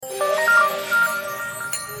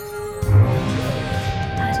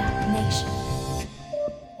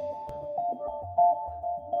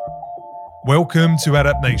Welcome to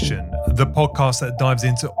Adapt Nation, the podcast that dives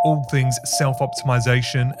into all things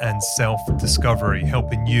self-optimization and self-discovery,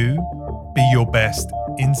 helping you be your best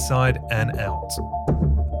inside and out.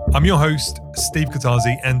 I'm your host, Steve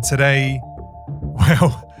Katazi, and today,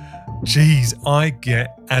 I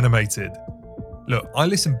get animated. Look, I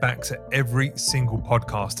listen back to every single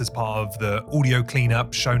podcast as part of the audio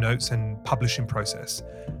cleanup, show notes, and publishing process.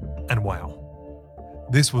 And wow,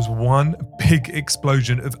 this was one big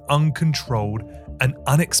explosion of uncontrolled and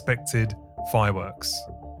unexpected fireworks.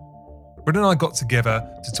 Brett and I got together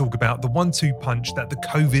to talk about the 1-2 punch that the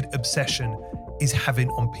COVID obsession is having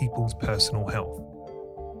on people's personal health.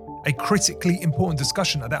 A critically important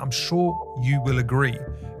discussion that I'm sure you will agree,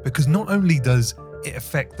 because not only does it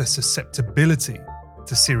affect the susceptibility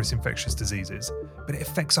to serious infectious diseases, but it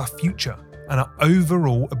affects our future and our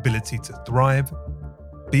overall ability to thrive,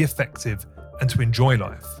 be effective, and to enjoy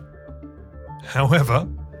life. However,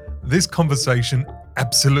 this conversation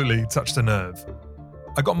absolutely touched a nerve.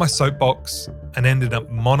 I got my soapbox and ended up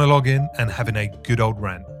monologuing and having a good old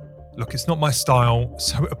rant. Look, it's not my style,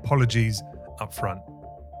 so apologies up front.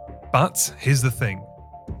 But here's the thing.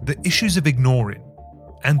 The issues of ignoring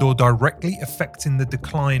and or directly affecting the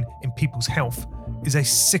decline in people's health is a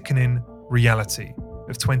sickening reality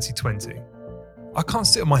of 2020. I can't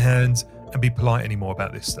sit on my hands and be polite anymore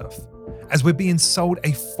about this stuff, as we're being sold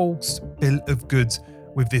a false bill of goods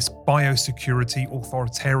with this biosecurity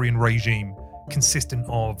authoritarian regime consisting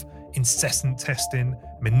of incessant testing,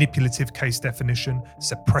 manipulative case definition,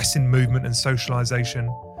 suppressing movement and socialization,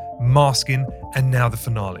 masking, and now the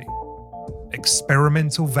finale.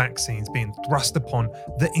 Experimental vaccines being thrust upon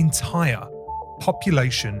the entire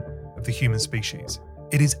population of the human species.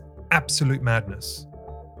 It is absolute madness.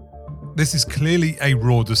 This is clearly a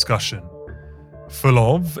raw discussion, full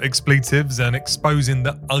of expletives and exposing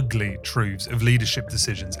the ugly truths of leadership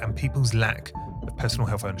decisions and people's lack of personal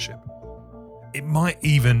health ownership. It might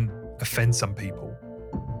even offend some people.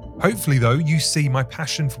 Hopefully, though, you see my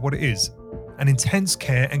passion for what it is, an intense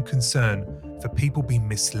care and concern for people being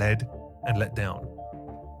misled and let down.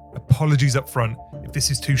 Apologies up front if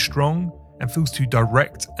this is too strong and feels too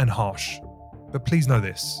direct and harsh. But please know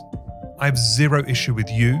this, I have zero issue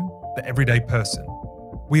with you, the everyday person.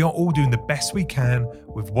 We are all doing the best we can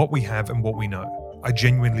with what we have and what we know. I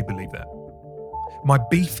genuinely believe that. My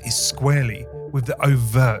beef is squarely with the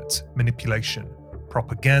overt manipulation,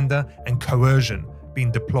 propaganda, and coercion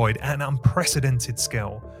being deployed at an unprecedented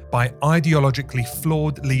scale by ideologically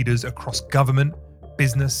flawed leaders across government,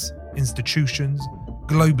 business, institutions,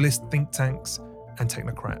 globalist think tanks, and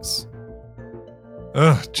technocrats.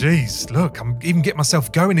 Look, I'm even getting myself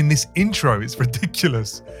going in this intro. It's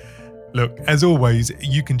ridiculous. Look, as always,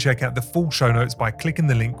 you can check out the full show notes by clicking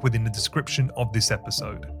the link within the description of this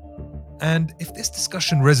episode. And if this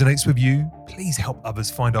discussion resonates with you, please help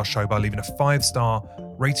others find our show by leaving a 5-star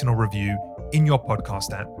rating or review in your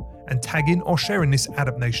podcast app and tagging or sharing this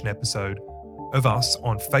Adapt Nation episode of us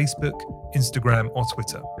on Facebook, Instagram, or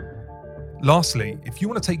Twitter. Lastly, if you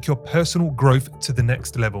want to take your personal growth to the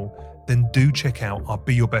next level, then do check out our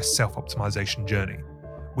Be Your Best Self-Optimization Journey,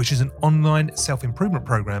 which is an online self-improvement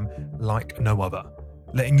program like no other,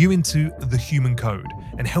 letting you into the human code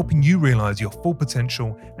and helping you realize your full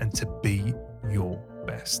potential and to be your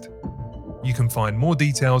best. You can find more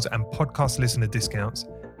details and podcast listener discounts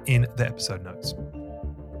in the episode notes.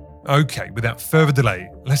 Okay, without further delay,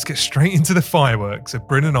 let's get straight into the fireworks of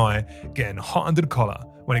Bryn and I getting hot under the collar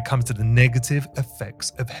when it comes to the negative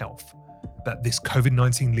effects of health that this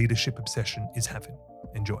COVID-19 leadership obsession is having.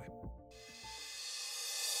 Enjoy.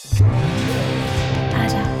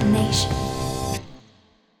 Adapt Nation.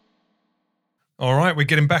 All right, we're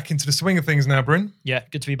getting back into the swing of things now, Bryn. Yeah,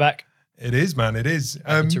 good to be back. It is, man, it is.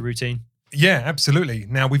 To routine. Yeah, absolutely.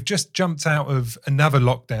 Now, we've just jumped out of another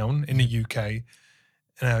lockdown in the UK.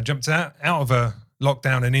 Jumped out of a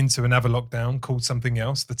lockdown and into another lockdown called something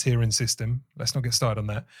else, the tiering system. Let's not get started on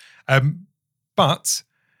that. But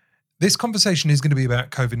this conversation is going to be about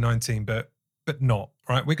COVID-19, but not,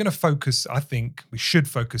 right? We're going to focus, I think we should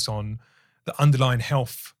focus on the underlying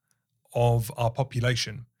health of our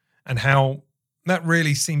population and how that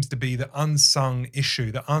really seems to be the unsung issue,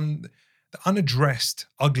 the unaddressed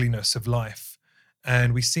ugliness of life.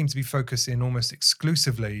 And we seem to be focusing almost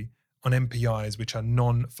exclusively on NPIs, which are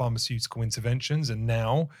non-pharmaceutical interventions. And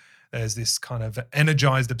now there's this kind of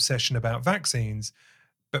energized obsession about vaccines,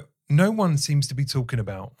 but no one seems to be talking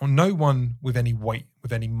about, or no one with any weight,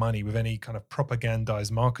 with any money, with any kind of propagandized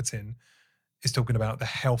marketing is talking about the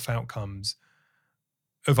health outcomes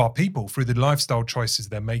of our people through the lifestyle choices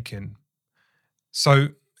they're making. So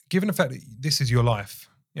given the fact that this is your life,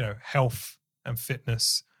 health and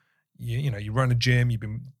fitness, you run a gym, you've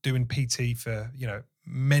been doing PT for,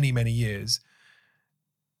 many, many years.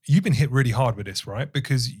 You've been hit really hard with this, right?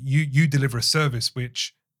 Because you deliver a service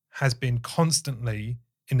which has been constantly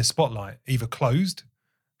in the spotlight, either closed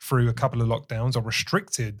through a couple of lockdowns or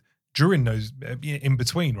restricted during those in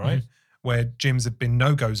between, right? Mm-hmm. Where gyms have been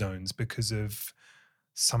no-go zones because of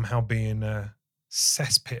somehow being a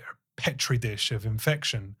cesspit, a petri dish of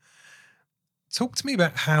infection. Talk to me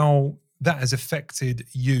about how that has affected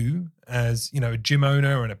you as, a gym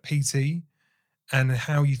owner and a PT, and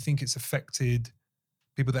how you think it's affected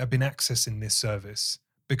people that have been accessing this service,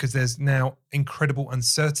 because there's now incredible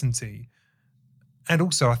uncertainty and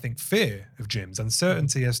also, I think, fear of gyms,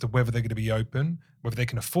 uncertainty as to whether they're going to be open, whether they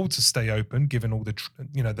can afford to stay open, given all the,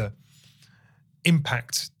 the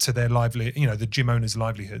impact to their the gym owners'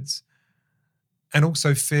 livelihoods, and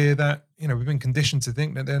also fear that, we've been conditioned to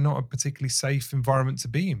think that they're not a particularly safe environment to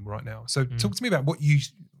be in right now. So talk to me about what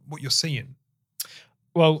you're seeing.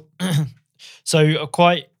 Well, so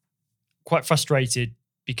quite frustrated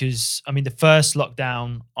because, the first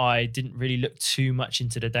lockdown, I didn't really look too much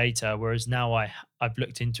into the data, whereas now I've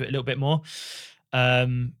looked into it a little bit more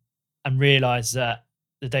and realised that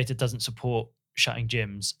the data doesn't support shutting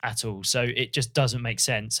gyms at all. So it just doesn't make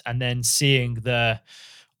sense. And then seeing the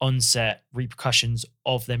onset repercussions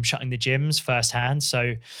of them shutting the gyms firsthand.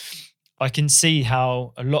 So I can see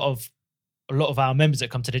how a lot of our members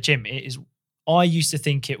that come to the gym, I used to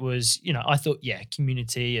think it was, I thought,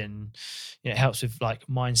 community and it helps with like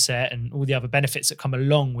mindset and all the other benefits that come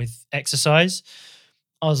along with exercise.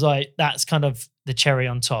 I was like, that's kind of the cherry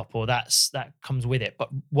on top, or that comes with it. But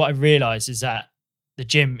what I realized is that the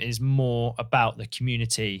gym is more about the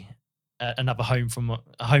community, another home from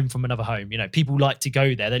another home. People like to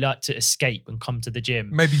go there. They like to escape and come to the gym.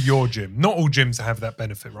 Maybe your gym. Not all gyms have that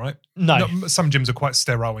benefit, right? No. Some gyms are quite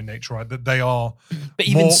sterile in nature, right? That they are but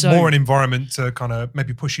even more an environment to kind of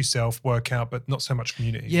maybe push yourself, work out, but not so much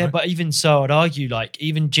community. Yeah, right? but even so, I'd argue like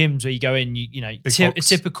even gyms where you go in, a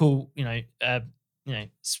typical,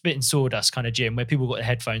 spit and sawdust kind of gym where people got their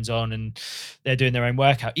headphones on and they're doing their own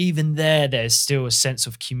workout. Even there's still a sense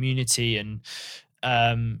of community and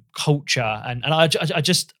culture, and I've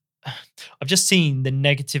just seen the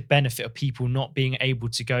negative benefit of people not being able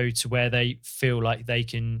to go to where they feel like they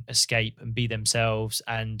can escape and be themselves.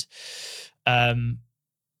 And I've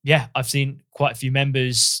seen quite a few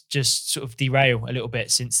members just sort of derail a little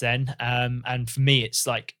bit since then. And for me, it's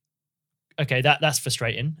like, okay, that's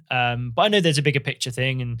frustrating. But I know there's a bigger picture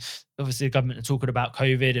thing, and obviously the government are talking about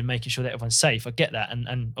COVID and making sure that everyone's safe. I get that,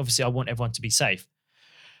 and obviously I want everyone to be safe.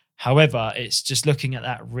 However, it's just looking at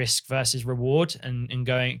that risk versus reward and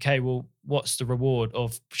going, okay, well, what's the reward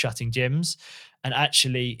of shutting gyms? And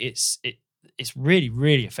actually, it's really,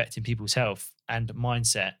 really affecting people's health and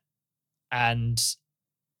mindset. And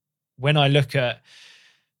when I look at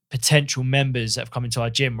potential members that have come into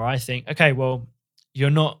our gym, where I think, okay, well,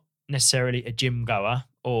 you're not necessarily a gym goer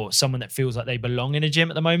or someone that feels like they belong in a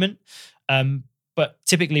gym at the moment. But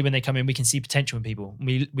typically when they come in, we can see potential in people.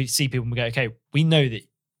 We see people and we go, okay, we know that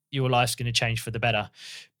your life's going to change for the better,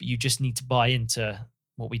 but you just need to buy into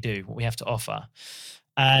what we do, what we have to offer.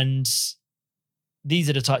 And these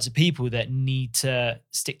are the types of people that need to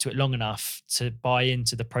stick to it long enough to buy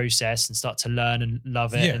into the process and start to learn and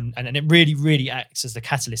love it. Yeah. And it really, really acts as the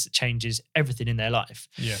catalyst that changes everything in their life.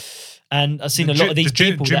 Yeah. And I've seen a lot of these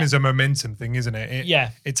people. Gym is a momentum thing, isn't it?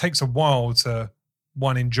 It takes a while to,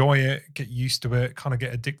 one, enjoy it, get used to it, kind of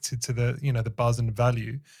get addicted to the, the buzz and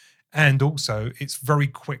value. And also, it's very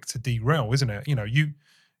quick to derail, isn't it?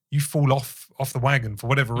 You fall off the wagon for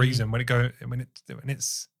whatever reason when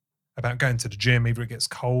it's about going to the gym. Either it gets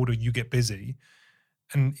cold or you get busy,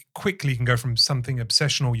 and quickly you can go from something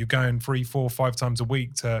obsessional. You're going 3, 4, 5 times a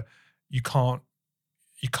week to you can't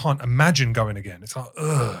imagine going again. It's like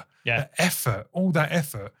all that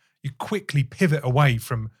effort. You quickly pivot away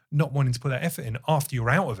from not wanting to put that effort in after you're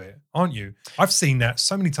out of it, aren't you? I've seen that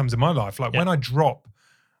so many times in my life. Like when I drop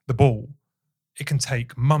the ball, it can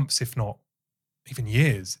take months, if not even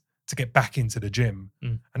years, to get back into the gym.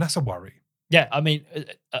 And that's a worry. Yeah, I mean,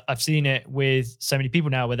 I've seen it with so many people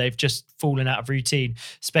now where they've just fallen out of routine,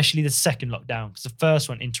 especially the second lockdown, because the first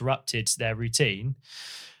one interrupted their routine.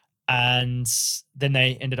 And then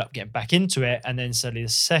they ended up getting back into it. And then suddenly the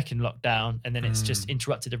second lockdown, and then it's just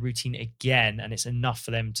interrupted the routine again. And it's enough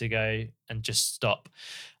for them to go and just stop.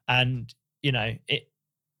 And,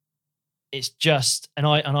 it's just, and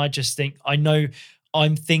I just think,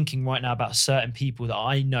 I'm thinking right now about certain people that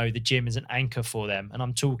I know the gym is an anchor for them. And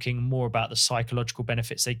I'm talking more about the psychological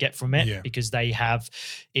benefits they get from it because they have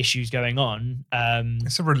issues going on.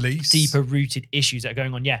 It's a release. Deeper rooted issues that are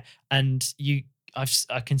going on. Yeah. And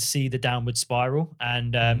I can see the downward spiral,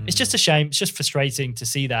 and it's just a shame. It's just frustrating to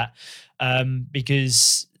see that,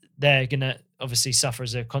 because they're gonna obviously suffer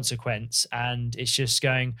as a consequence, and it's just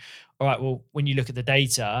going, all right. Well, when you look at the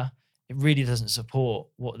data, it really doesn't support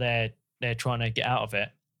what they're trying to get out of it.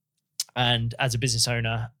 And as a business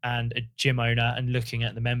owner and a gym owner, and looking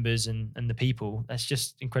at the members and the people, that's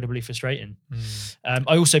just incredibly frustrating.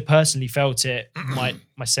 I also personally felt it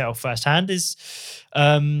myself firsthand. Is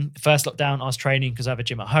first lockdown, I was training because I have a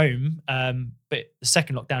gym at home, but the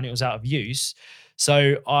second lockdown, it was out of use.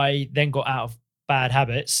 So I then got out of bad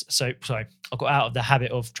habits. I got out of the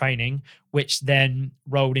habit of training, which then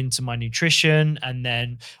rolled into my nutrition, and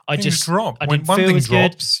then I just dropped. When one thing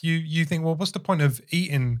drops, you think, well, what's the point of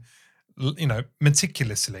eating,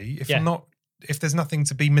 meticulously if there's nothing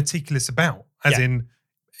to be meticulous about, as in,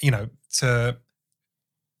 to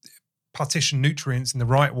partition nutrients in the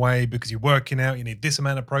right way, because you're working out, you need this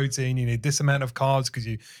amount of protein, you need this amount of carbs because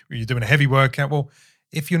you're doing a heavy workout. Well,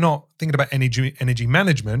 if you're not thinking about energy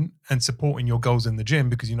management and supporting your goals in the gym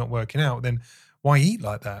because you're not working out, then why eat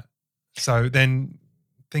like that? So then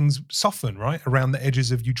things soften, right, around the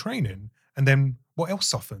edges of you training. And then what else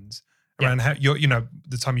softens? Around how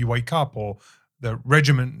the time you wake up, or the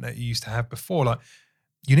regimen that you used to have before. Like,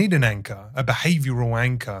 you need an anchor, a behavioral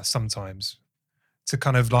anchor sometimes, to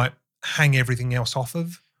kind of like hang everything else off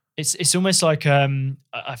of. It's almost like I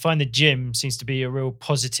find the gym seems to be a real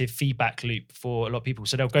positive feedback loop for a lot of people.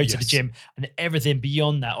 So they'll go to the gym, and everything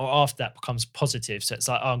beyond that or after that becomes positive. So it's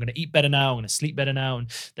like, I'm going to eat better now, I'm going to sleep better now, and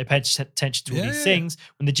they pay attention to all these things.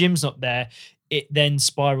 When the gym's not there, it then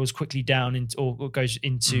spirals quickly down into, or goes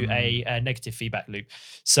into a negative feedback loop.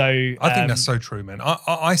 So I think that's so true, man.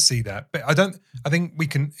 I see that, but I think we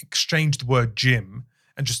can exchange the word gym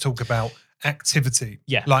and just talk about activity.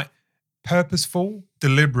 Yeah. Like purposeful,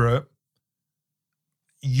 deliberate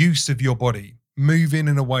use of your body, moving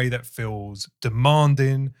in a way that feels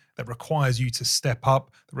demanding, that requires you to step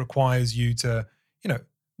up, that requires you to,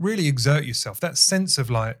 really exert yourself. That sense of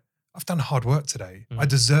like, I've done hard work today. I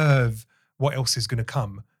deserve what else is going to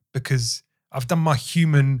come, because I've done my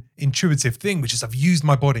human intuitive thing, which is I've used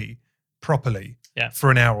my body properly for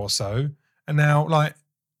an hour or so. And now, like,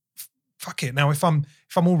 fuck it. Now, if I'm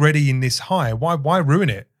already in this high, why ruin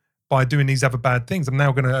it by doing these other bad things? I'm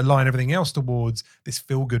now going to align everything else towards this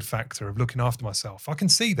feel-good factor of looking after myself. I can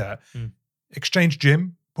see that. Exchange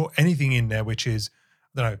gym, put anything in there, which is,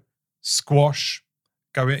 I don't know, squash,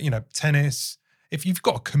 tennis. If you've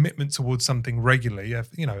got a commitment towards something regularly, a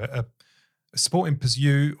sporting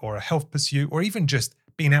pursuit or a health pursuit, or even just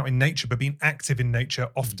being out in nature, but being active in nature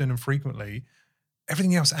often and frequently,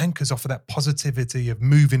 everything else anchors off of that positivity of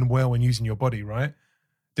moving well and using your body, right?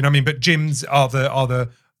 Do you know what I mean? But gyms are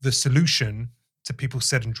the solution to people's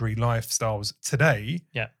sedentary lifestyles today.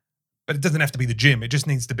 Yeah. But it doesn't have to be the gym. It just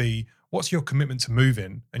needs to be, what's your commitment to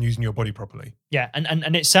moving and using your body properly? Yeah.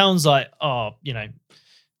 And it sounds like,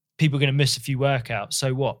 people are going to miss a few workouts.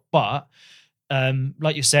 So what? But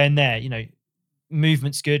like you're saying there,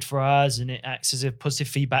 movement's good for us, and it acts as a positive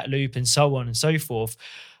feedback loop, and so on and so forth.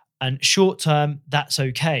 And short term, that's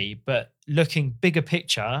okay. But looking bigger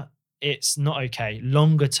picture, it's not okay.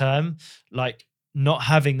 Longer term, like not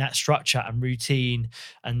having that structure and routine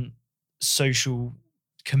and social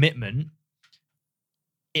commitment,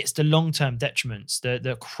 it's the long-term detriments,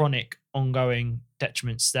 the chronic ongoing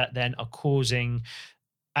detriments that then are causing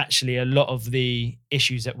actually a lot of the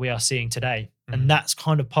issues that we are seeing today. And that's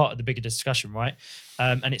kind of part of the bigger discussion, right?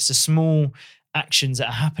 And it's the small actions that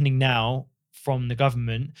are happening now from the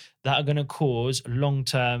government that are going to cause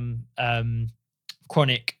long-term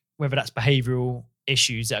chronic, whether that's behavioral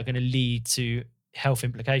issues that are going to lead to health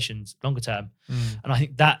implications longer term. And I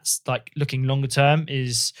think that's like, looking longer term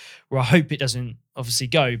is where I hope it doesn't obviously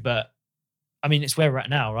go, but I mean, it's where we're at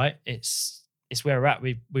now, right? It's where we're at.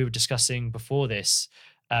 We were discussing before this,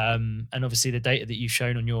 and obviously the data that you've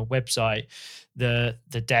shown on your website, the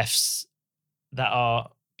deaths that are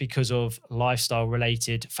because of lifestyle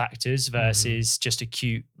related factors versus just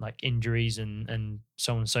acute like injuries and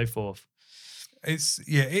so on and so forth. It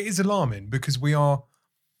is alarming, because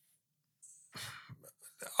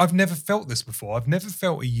I've never felt this before. I've never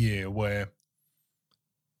felt a year where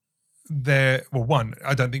I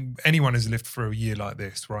don't think anyone has lived through a year like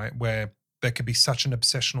this, right? Where there could be such an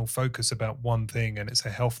obsessional focus about one thing, and it's a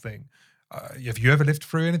health thing. Have you ever lived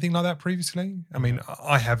through anything like that previously? I mean,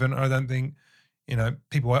 I haven't. I don't think,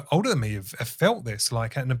 people older than me have felt this,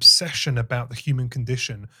 like an obsession about the human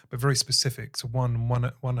condition, but very specific to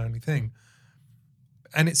one only thing.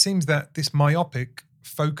 And it seems that this myopic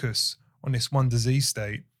focus on this one disease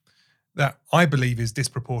state, that I believe is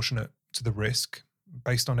disproportionate to the risk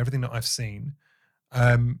based on everything that I've seen,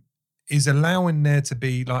 is allowing there to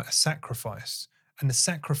be like a sacrifice, and the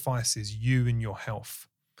sacrifice is you and your health.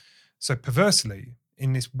 So perversely,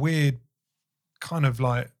 in this weird kind of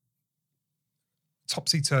like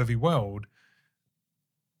topsy-turvy world,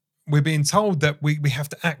 we're being told that we have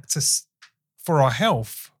to act for our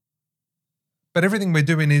health, but everything we're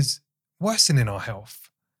doing is worsening our health.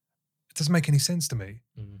 It doesn't make any sense to me.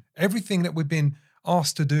 Everything that we've been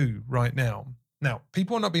asked to do right now. Now,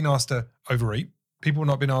 people are not being asked to overeat. People are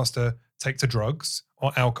not being asked to take to drugs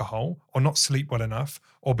or alcohol or not sleep well enough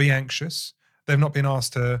or be anxious. They've not been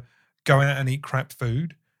asked to go out and eat crap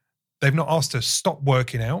food. They've not asked to stop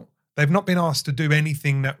working out. They've not been asked to do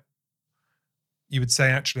anything that you would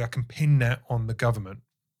say, actually, I can pin that on the government.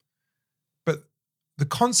 But the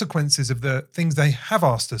consequences of the things they have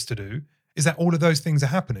asked us to do is that all of those things are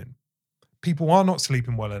happening. People are not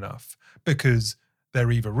sleeping well enough because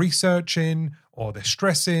they're either researching or they're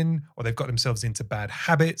stressing or they've got themselves into bad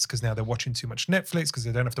habits because now they're watching too much Netflix because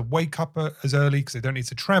they don't have to wake up as early because they don't need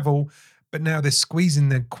to travel. But now they're squeezing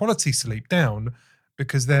their quality sleep down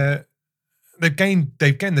because they've gained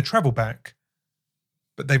the travel back,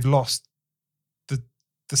 but they've lost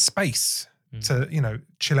the space to,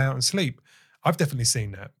 chill out and sleep. I've definitely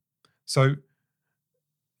seen that. So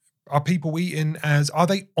are people eating are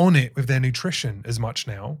they on it with their nutrition as much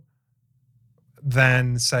now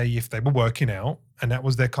than, say, if they were working out and that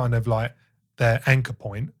was their kind of like their anchor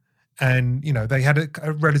point, and they had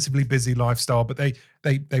a relatively busy lifestyle, but they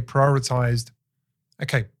prioritized,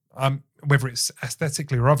 okay, whether it's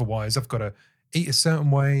aesthetically or otherwise, I've got to eat a certain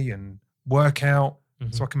way and work out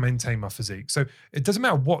so I can maintain my physique. So it doesn't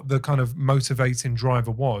matter what the kind of motivating driver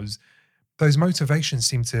was, those motivations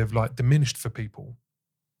seem to have like diminished for people.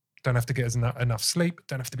 Don't have to get enough sleep,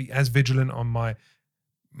 don't have to be as vigilant on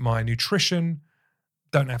my nutrition,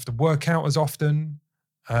 don't have to work out as often.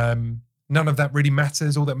 None of that really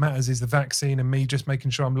matters. All that matters is the vaccine and me just making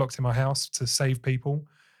sure I'm locked in my house to save people.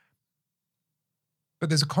 But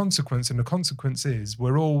there's a consequence, and the consequence is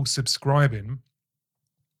we're all subscribing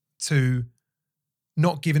to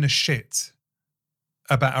not giving a shit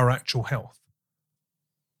about our actual health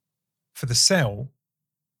for the sale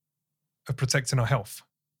of protecting our health.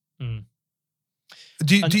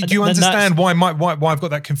 Do you understand why I've got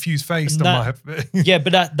that confused face on my head? Yeah,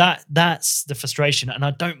 but that's the frustration, and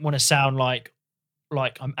I don't want to sound like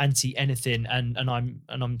I'm anti anything, and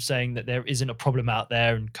I'm saying that there isn't a problem out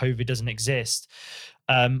there and COVID doesn't exist.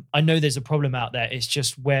 I know there's a problem out there. It's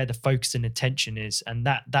just where the focus and attention is, and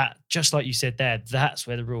that just like you said there, that's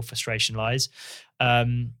where the real frustration lies.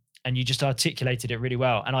 And you just articulated it really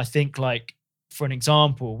well. And I think, like, for an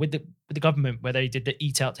example, with the government where they did the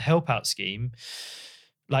Eat Out to Help Out scheme,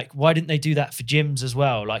 like, why didn't they do that for gyms as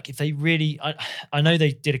well? Like, if they really, I know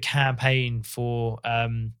they did a campaign for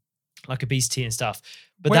like obesity and stuff,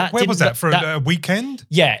 but where was that for a weekend?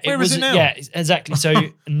 Yeah, where is it now? Yeah, exactly. So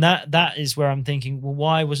and that is where I'm thinking, well,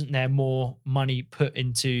 why wasn't there more money put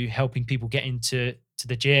into helping people get into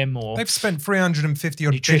the gym? Or they've spent 350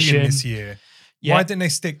 odd nutrition billion this year. Yeah. Why didn't they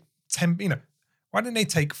stick 10? Why didn't they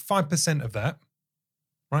take 5% of that,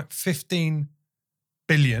 right? 15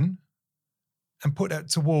 billion, and put that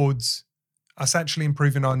towards us actually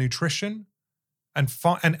improving our nutrition and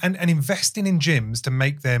investing in gyms to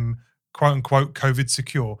make them quote unquote COVID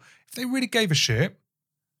secure. If they really gave a shit,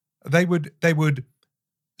 they would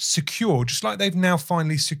secure, just like they've now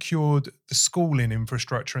finally secured the schooling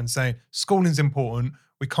infrastructure and saying schooling's important.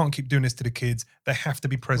 We can't keep doing this to the kids. They have to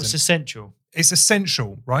be present. It's essential. It's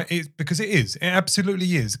essential, right? Because it is. It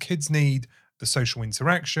absolutely is. Kids need the social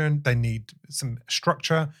interaction. They need some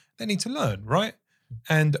structure. They need to learn, right?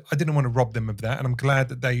 And I didn't want to rob them of that. And I'm glad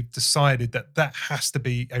that they've decided that has to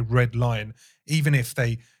be a red line, even if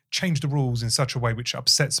they change the rules in such a way which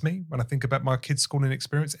upsets me when I think about my kids' schooling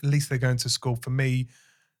experience. At least they're going to school. For me,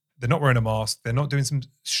 they're not wearing a mask. They're not doing some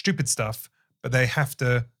stupid stuff, but they have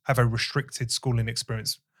to have a restricted schooling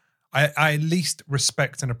experience. I at least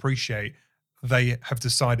respect and appreciate they have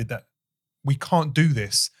decided that we can't do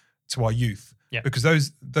this to our youth. Yeah.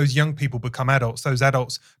 Because those young people become adults. Those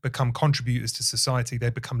adults become contributors to society. They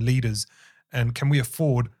become leaders. And can we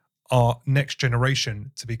afford our next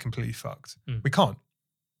generation to be completely fucked? We can't.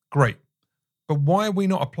 Great. But why are we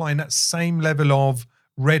not applying that same level of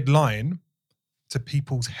red line to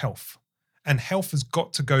people's health? And health has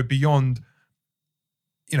got to go beyond,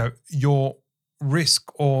 your risk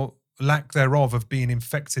or lack thereof of being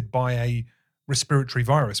infected by a respiratory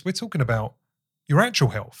virus. We're talking about your actual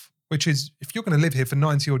health, which is, if you're going to live here for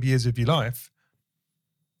 90 odd years of your life,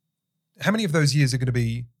 how many of those years are going to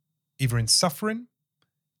be either in suffering,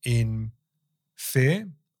 in fear,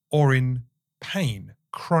 or in pain,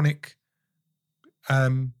 chronic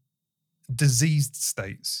diseased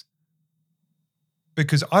states.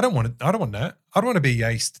 Because I don't want that. I don't want to be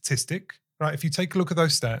a statistic, right? If you take a look at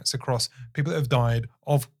those stats across people that have died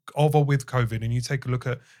of or with COVID, and you take a look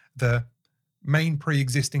at the main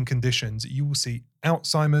pre-existing conditions, you will see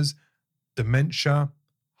Alzheimer's, dementia,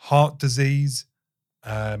 heart disease,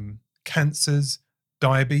 cancers,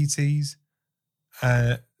 diabetes,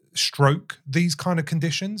 stroke. These kind of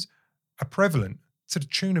conditions are prevalent to the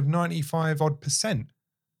tune of 95% odd.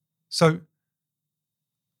 So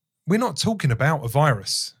we're not talking about a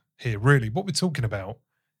virus here, really. What we're talking about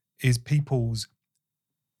is people's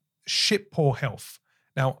shit poor health.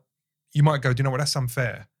 Now, you might go, do you know what, that's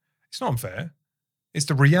unfair. It's not unfair. It's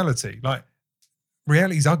the reality. Like,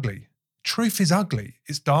 reality is ugly. Truth is ugly.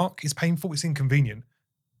 It's dark, it's painful, it's inconvenient,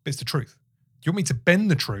 but it's the truth. Do you want me to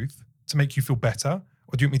bend the truth to make you feel better,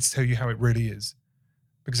 or do you want me to tell you how it really is?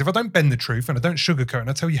 Because if I don't bend the truth and I don't sugarcoat and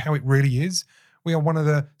I tell you how it really is, we are one of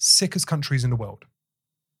the sickest countries in the world.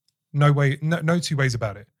 No way, no two ways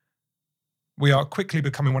about it. We are quickly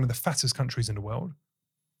becoming one of the fattest countries in the world.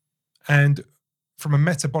 And from a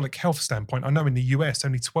metabolic health standpoint, I know in the US,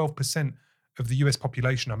 only 12% of the US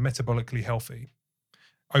population are metabolically healthy.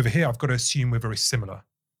 Over here, I've got to assume we're very similar,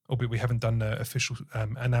 albeit we haven't done the official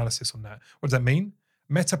analysis on that. What does that mean?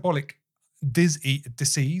 Metabolic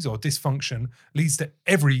disease or dysfunction leads to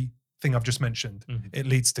everything I've just mentioned. Mm-hmm. It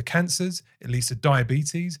leads to cancers, it leads to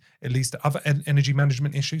diabetes, it leads to other energy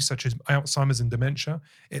management issues such as Alzheimer's and dementia,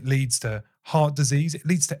 it leads to heart disease, it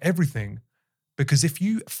leads to everything. Because if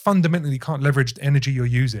you fundamentally can't leverage the energy you're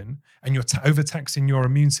using and you're overtaxing your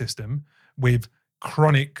immune system with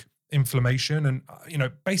chronic inflammation and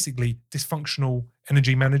basically dysfunctional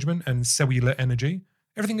energy management and cellular energy,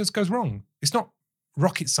 everything else goes wrong. It's not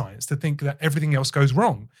rocket science to think that everything else goes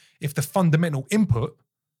wrong if the fundamental input,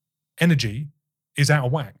 energy, is out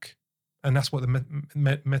of whack. And that's what the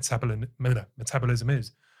metabolism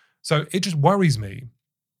is. So it just worries me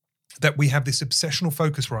that we have this obsessional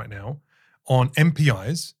focus right now on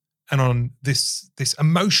MPIs and on this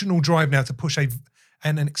emotional drive now to push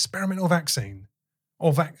an experimental vaccine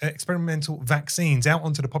or experimental vaccines out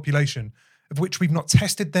onto the population, of which we've not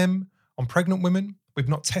tested them on pregnant women, we've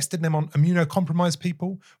not tested them on immunocompromised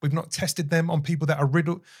people, we've not tested them on people that are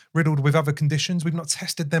riddled with other conditions, we've not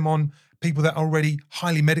tested them on people that are already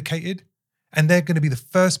highly medicated, and they're going to be the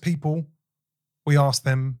first people we ask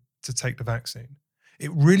them to take the vaccine. It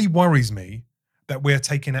really worries me that we're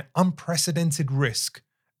taking an unprecedented risk,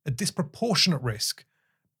 a disproportionate risk,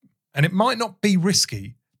 and it might not be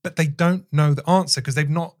risky, but they don't know the answer because they've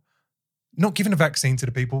not given a vaccine to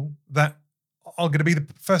the people that are going to be the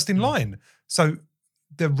first in line. So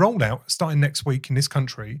the rollout starting next week in this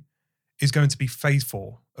country is going to be phase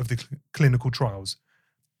 4 of the clinical trials.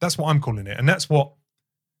 That's what I'm calling it. And that's what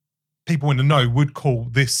people in the know would call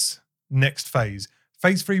this next phase.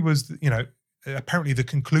 Phase 3 was, apparently the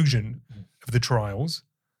conclusion of the trials.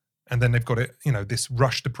 And then they've got it, this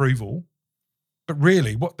rushed approval. But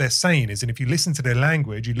really what they're saying is, and if you listen to their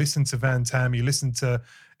language, you listen to Van Tam, you listen to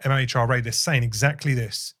MHRA, they're saying exactly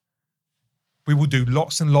this. We will do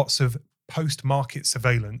lots and lots of post-market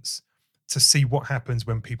surveillance to see what happens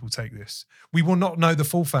when people take this. We will not know the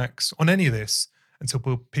full facts on any of this until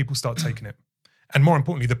people start taking it. And more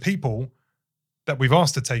importantly, the people that we've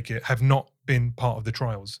asked to take it have not been part of the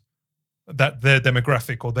trials. That their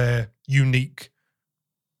demographic or their unique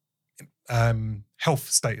health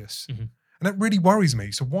status. Mm-hmm. And that really worries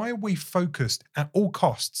me. So why are we focused at all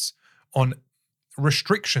costs on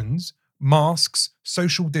restrictions, masks,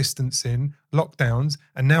 social distancing, lockdowns,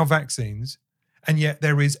 and now vaccines, and yet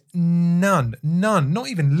there is none, not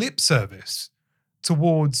even lip service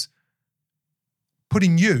towards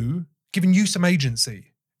giving you some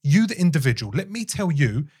agency, you the individual. Let me tell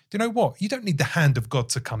you, do you know what? You don't need the hand of God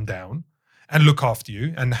to come down and look after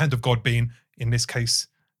you, and the hand of God being, in this case,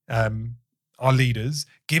 our leaders,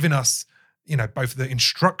 giving us, both the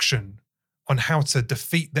instruction on how to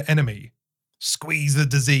defeat the enemy, squeeze the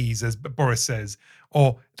disease, as Boris says,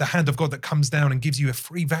 or the hand of God that comes down and gives you a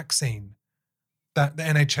free vaccine that the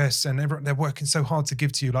NHS and everyone, they're working so hard to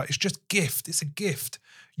give to you. Like, it's just gift. It's a gift.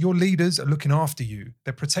 Your leaders are looking after you.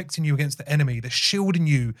 They're protecting you against the enemy. They're shielding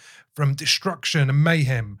you from destruction and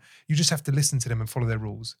mayhem. You just have to listen to them and follow their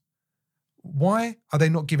rules. Why are they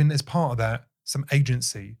not giving, as part of that, some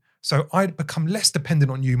agency? So I'd become less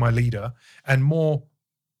dependent on you, my leader, and more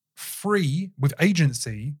free with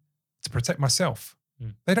agency to protect myself.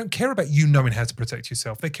 Mm. They don't care about you knowing how to protect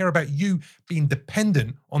yourself. They care about you being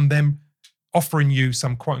dependent on them offering you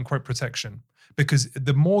some quote unquote protection. Because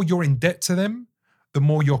the more you're in debt to them, the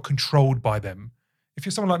more you're controlled by them. If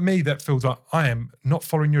you're someone like me that feels like I am not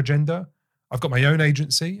following your agenda, I've got my own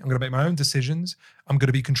agency. I'm going to make my own decisions. I'm going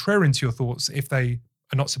to be contrarian to your thoughts if they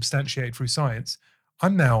are not substantiated through science.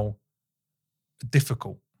 I'm now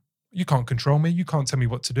difficult. You can't control me. You can't tell me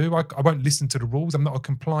what to do. I won't listen to the rules. I'm not a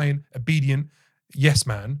compliant, obedient yes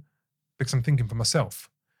man because I'm thinking for myself.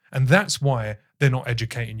 And that's why they're not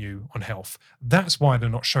educating you on health. That's why they're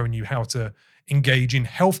not showing you how to engage in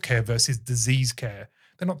healthcare versus disease care.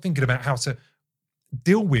 They're not thinking about how to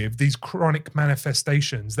deal with these chronic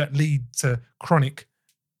manifestations that lead to chronic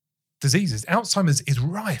diseases. Alzheimer's is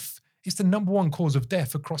rife. It's the number one cause of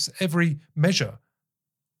death across every measure.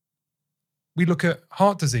 We look at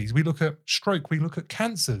heart disease, we look at stroke, we look at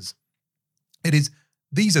cancers.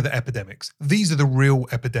 These are the epidemics. These are the real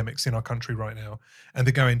epidemics in our country right now. And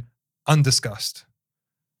they're going undiscussed.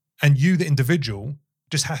 And you, the individual,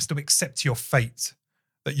 just has to accept your fate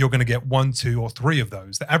that you're going to get 1, 2, or 3 of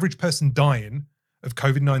those. The average person dying of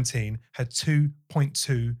COVID-19 had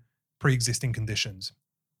 2.2 pre-existing conditions.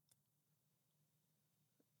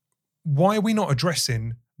 Why are we not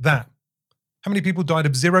addressing that? How many people died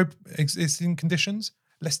of 0 existing conditions?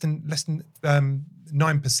 Less than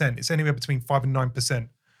 9%. It's anywhere between 5 and 9%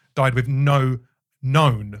 died with no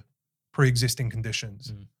known pre-existing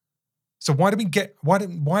conditions. So why don't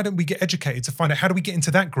we get educated to find out how do we get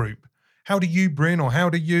into that group? How do you, Bryn, or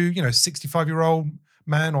how do you, 65-year-old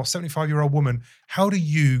man or 75-year-old woman, how do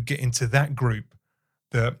you get into that group?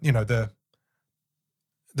 The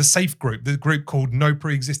safe group, the group called no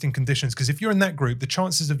pre-existing conditions. Because if you're in that group, the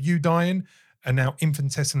chances of you dying are now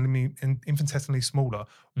infinitesimally smaller.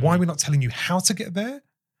 Why are we not telling you how to get there?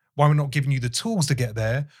 Why are we not giving you the tools to get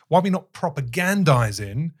there? Why are we not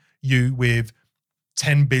propagandizing you with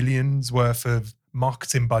 10 billions worth of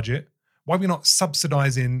marketing budget? Why are we not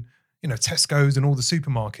subsidizing, Tesco's and all the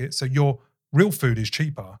supermarkets so your real food is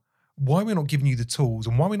cheaper? Why are we not giving you the tools,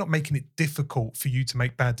 and why are we not making it difficult for you to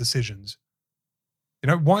make bad decisions?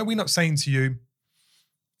 Why are we not saying to you,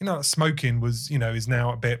 smoking is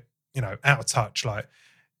now a bit, out of touch. Like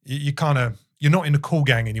you're not in a cool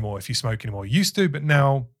gang anymore if you smoke anymore. You used to, but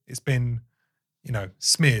now it's been,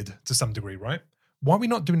 smeared to some degree, right? Why are we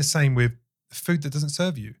not doing the same with food that doesn't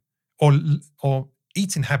serve you or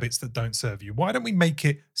eating habits that don't serve you? Why don't we make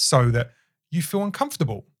it so that you feel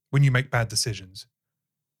uncomfortable when you make bad decisions?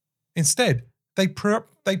 Instead, they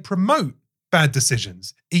promote bad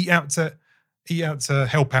decisions. Eat out to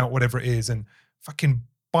help out, whatever it is, and fucking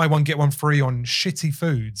buy one, get one free on shitty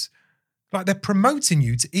foods. Like they're promoting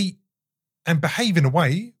you to eat and behave in a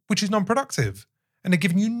way which is non-productive. And they're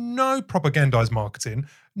giving you no propagandized marketing,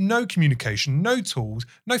 no communication, no tools,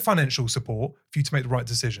 no financial support for you to make the right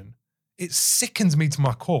decision. It sickens me to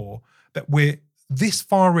my core that we're this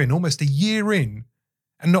far in, almost a year in,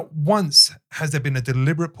 and not once has there been a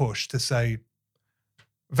deliberate push to say,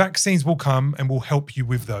 vaccines will come and will help you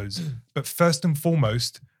with those. But first and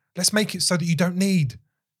foremost, let's make it so that you don't need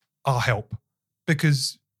our help,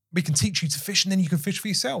 because we can teach you to fish and then you can fish for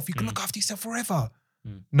yourself. You can look after yourself forever.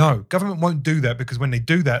 No, government won't do that, because when they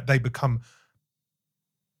do that, they become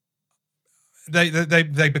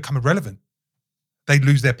irrelevant. They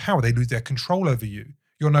lose their power. They lose their control over you.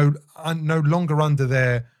 You're no longer under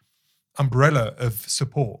their umbrella of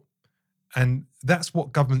support. And that's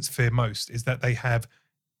what governments fear most, is that they have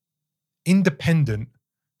independent,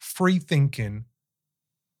 free-thinking,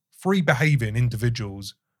 free-behaving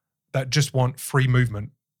individuals that just want free movement.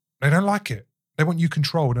 They don't like it. They want you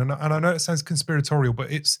controlled. And I know it sounds conspiratorial,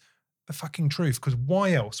 but it's the fucking truth. Because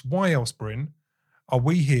why else, Bryn, are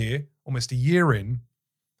we here almost a year in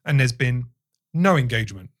and there's been no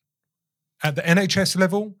engagement at the NHS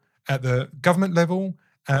level, at the government level,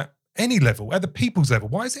 at any level, at the people's level?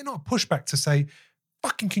 Why is it not a pushback to say,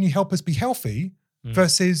 fucking, can you help us be healthy?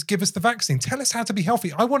 Versus give us the vaccine. Tell us how to be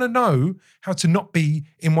healthy. I want to know how to not be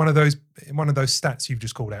in one of those stats you've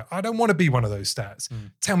just called out. I don't want to be one of those stats.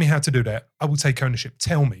 Tell me how to do that. I will take ownership.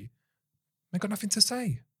 Tell me. They've got nothing to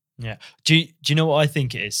say. Yeah. Do you know what I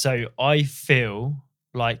think it is? So I feel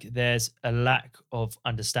like there's a lack of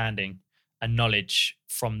understanding and knowledge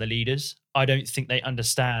from the leaders. I don't think they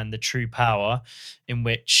understand the true power in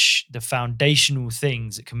which the foundational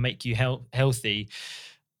things that can make you healthy,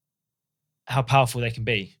 how powerful they can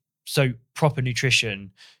be. So proper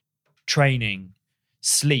nutrition, training,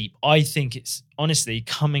 sleep. I think it's honestly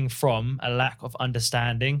coming from a lack of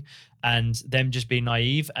understanding and them just being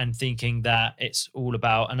naive and thinking that it's all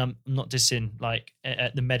about, and I'm not dissing like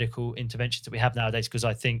the medical interventions that we have nowadays, because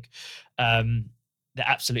I think they're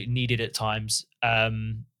absolutely needed at times.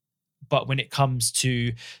 But when it comes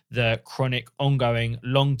to the chronic, ongoing,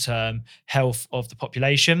 long-term health of the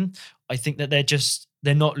population, I think that they're just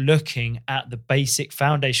they're not looking at the basic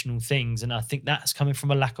foundational things. And I think that's coming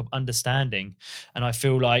from a lack of understanding. And I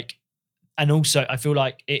feel like, and also I feel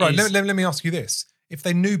like it right, is... let me ask you this. If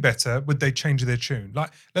they knew better, would they change their tune?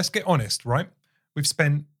 Like, let's get honest, right? We've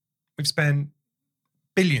spent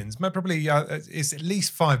billions, probably it's at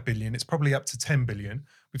least 5 billion. It's probably up to 10 billion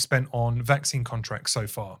we've spent on vaccine contracts so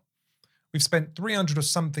far. We've spent 300 or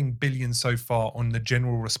something billion so far on the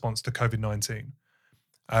general response to COVID-19.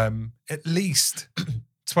 At least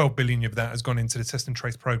 12 billion of that has gone into the test and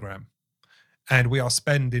trace program. And we are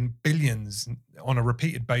spending billions on a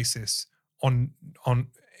repeated basis on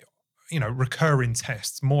recurring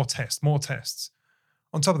tests, more tests.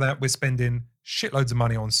 On top of that, we're spending shitloads of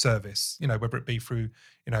money on service, whether it be through,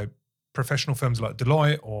 professional firms like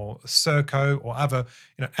Deloitte or Serco or other,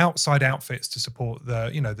 outside outfits to support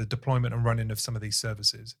the deployment and running of some of these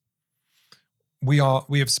services. We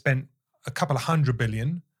have spent a couple of 100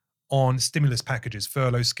 billion on stimulus packages,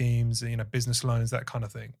 furlough schemes, business loans, that kind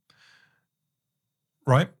of thing.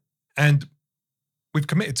 Right? And we've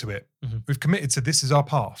committed to it. Mm-hmm. We've committed to this is our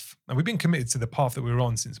path. And we've been committed to the path that we were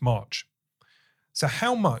on since March. So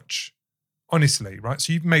how much, honestly, right?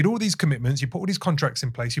 So you've made all these commitments, you put all these contracts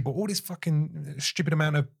in place, you bought all this fucking stupid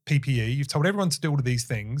amount of PPE, you've told everyone to do all of these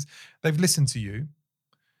things, they've listened to you.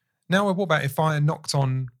 Now, what about if I knocked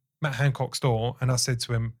on Matt Hancock's door and I said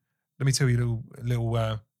to him, let me tell you a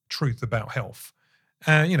little truth about health.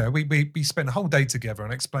 We spent a whole day together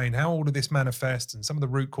and explained how all of this manifests and some of the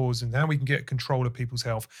root causes and how we can get control of people's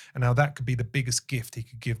health and how that could be the biggest gift he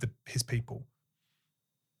could give his people.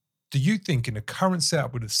 Do you think in the current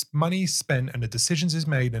setup with the money spent and the decisions is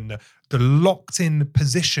made and the locked in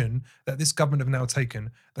position that this government have now taken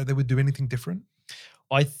that they would do anything different?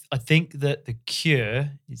 I think that the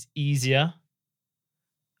cure is easier,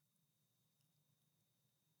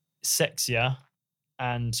 sexier,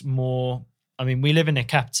 and more... I mean, we live in a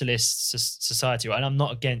capitalist society, right? And I'm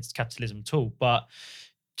not against capitalism at all, but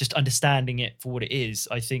just understanding it for what it is,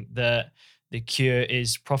 I think that the cure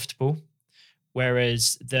is profitable.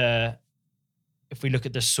 Whereas if we look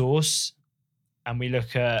at the source and we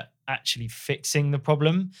look at actually fixing the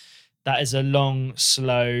problem, that is a long,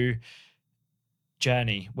 slow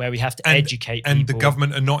journey where we have to educate people. And the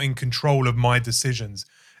government are not in control of my decisions.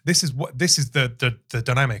 This is the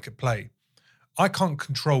dynamic at play. I can't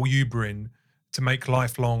control you, Bryn, to make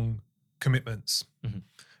lifelong commitments,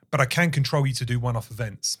 but I can control you to do one-off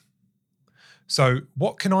events. So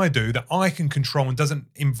what can I do that I can control and doesn't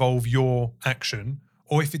involve your action?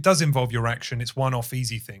 Or if it does involve your action, it's one-off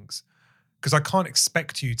easy things. Because I can't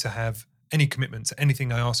expect you to have any commitment to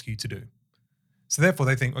anything I ask you to do. So therefore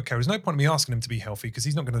they think, okay, there's no point in me asking him to be healthy because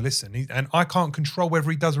he's not going to listen. And I can't control whether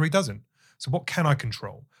he does or he doesn't. So what can I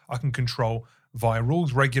control? I can control via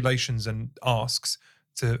rules, regulations, and asks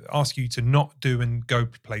to ask you to not do and go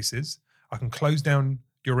places. I can close down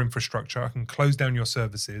your infrastructure, I can close down your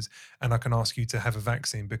services, and I can ask you to have a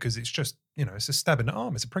vaccine because it's just, it's a stab in the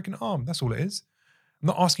arm. It's a prick in the arm. That's all it is. I'm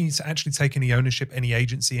not asking you to actually take any ownership, any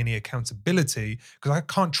agency, any accountability, because I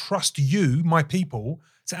can't trust you, my people,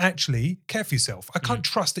 to actually care for yourself. I can't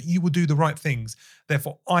trust that you will do the right things.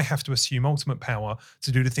 Therefore, I have to assume ultimate power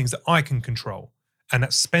to do the things that I can control. And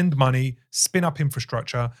that's spend money, spin up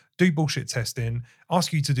infrastructure, do bullshit testing,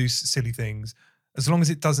 ask you to do silly things, as long as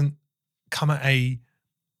it doesn't come at a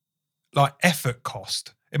effort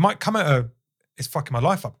cost. It might come at it's fucking my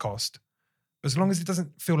life up cost. But as long as it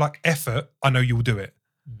doesn't feel like effort, I know you will do it.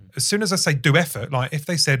 As soon as I say do effort, like if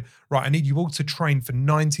they said, right, I need you all to train for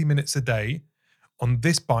 90 minutes a day on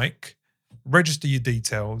this bike, register your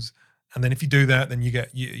details, and then if you do that, then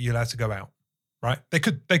you're allowed to go out. Right? They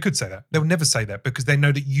could say that. They'll never say that because they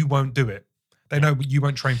know that you won't do it. They know you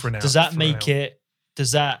won't train for an hour. Does that make it,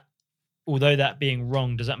 although that being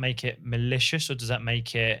wrong, does that make it malicious or does that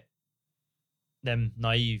make it them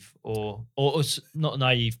naive or not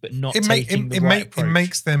naive, but not taking the right approach? It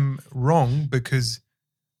makes them wrong because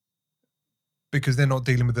they're not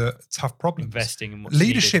dealing with the tough problems. Investing in what's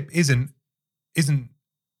leadership needed. isn't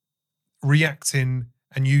reacting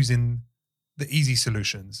and using the easy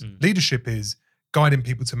solutions. Leadership is guiding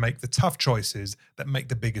people to make the tough choices that make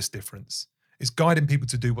the biggest difference. It's guiding people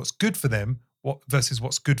to do what's good for them versus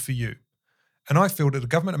what's good for you. And I feel that the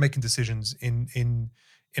government are making decisions in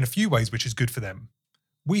a few ways which is good for them.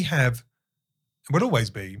 We have, and will always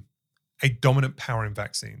be, a dominant power in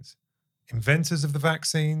vaccines. Inventors of the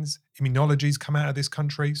vaccines, immunologies come out of this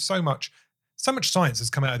country. So much science has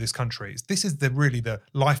come out of this country. This is really the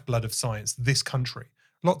lifeblood of science, this country.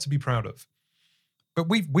 A lot to be proud of. But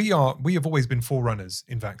we have always been forerunners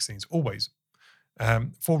in vaccines, always.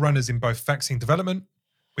 Forerunners in both vaccine development.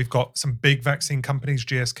 We've got some big vaccine companies,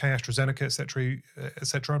 GSK, AstraZeneca, et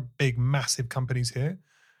cetera, big, massive companies here.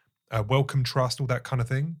 Wellcome Trust, all that kind of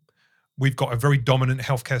thing. We've got a very dominant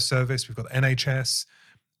healthcare service. We've got the NHS.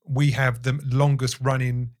 We have the longest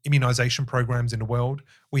running immunization programs in the world.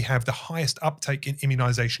 We have the highest uptake in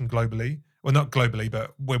immunization globally. Well, not globally,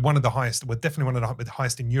 but we're one of the highest. We're definitely one of the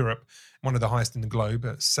highest in Europe, one of the highest in the globe,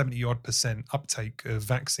 70-odd% uptake of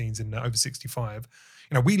vaccines in over 65.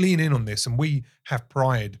 We lean in on this, and we have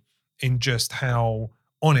pride in just how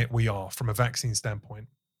on it we are from a vaccine standpoint.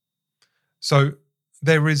 So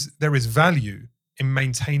there is value in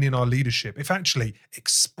maintaining our leadership, if actually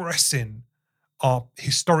expressing our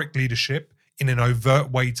historic leadership in an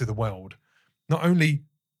overt way to the world. Not only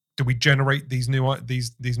do we generate these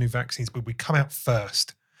new vaccines, but we come out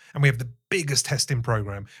first, and we have the biggest testing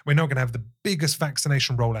program. We're now going to have the biggest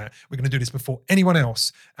vaccination rollout. We're going to do this before anyone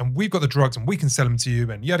else, and we've got the drugs, and we can sell them to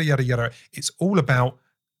you, and yada yada yada. It's all about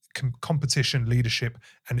competition, leadership,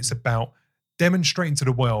 and it's about demonstrating to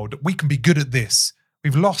the world that we can be good at this.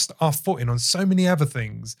 We've lost our footing on so many other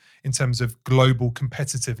things in terms of global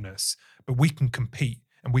competitiveness, but we can compete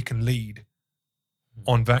and we can lead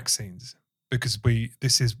on vaccines because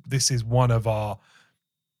this is one of our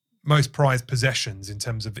most prized possessions in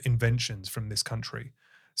terms of inventions from this country.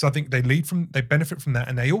 So I think they benefit from that,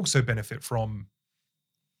 and they also benefit from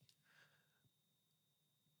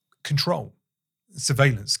control,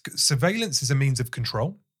 surveillance. Surveillance is a means of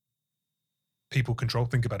control. People control,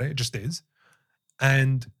 think about it just is.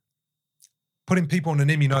 And putting people on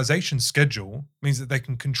an immunization schedule means that they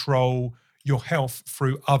can control your health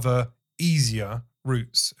through other easier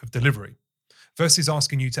routes of delivery versus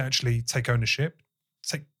asking you to actually take ownership,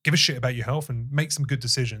 give a shit about your health and make some good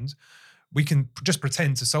decisions. We can just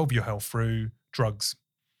pretend to solve your health through drugs,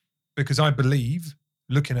 because I believe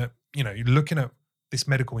looking at this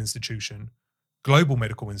medical institution, global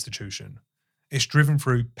medical institution, it's driven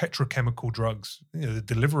through petrochemical drugs, the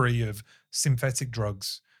delivery of synthetic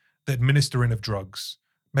drugs, the administering of drugs,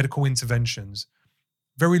 medical interventions.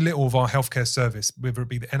 Very little of our healthcare service, whether it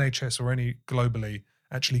be the NHS or any globally,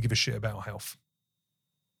 actually give a shit about health.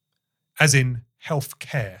 As in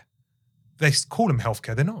healthcare. They call them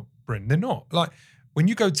healthcare. They're not, Bryn. They're not. Like when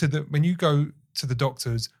you go to the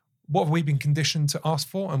doctors, what have we been conditioned to ask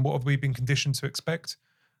for, and what have we been conditioned to expect?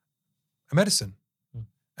 A medicine.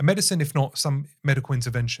 A medicine, if not some medical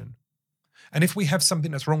intervention. And if we have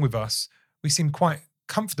something that's wrong with us, we seem quite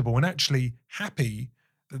comfortable and actually happy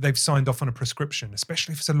that they've signed off on a prescription,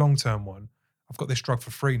 especially if it's a long-term one. I've got this drug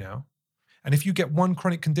for free now. And if you get one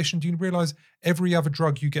chronic condition, do you realize every other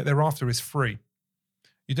drug you get thereafter is free?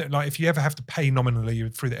 You don't, like, if you ever have to pay nominally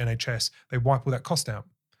through the NHS, they wipe all that cost out.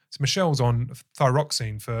 So Michelle's on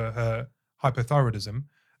thyroxine for her hypothyroidism.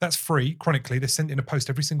 That's free chronically. They're sent in a post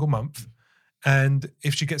every single month. And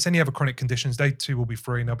if she gets any other chronic conditions, they too will be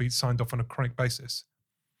free and they'll be signed off on a chronic basis.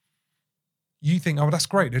 You think, oh, that's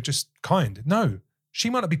great. They're just kind. No,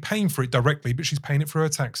 she might not be paying for it directly, but she's paying it through her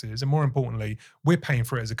taxes. And more importantly, we're paying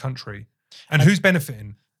for it as a country. And who's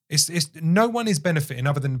benefiting? It's no one is benefiting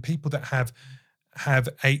other than people that have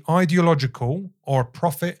a ideological or a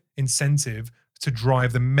profit incentive to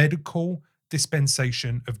drive the medical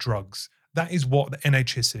dispensation of drugs. That is what the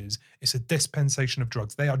NHS is. It's a dispensation of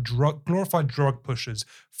drugs. They are glorified drug pushers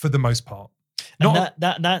for the most part. And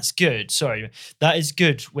that's good. Sorry, that is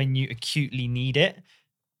good when you acutely need it.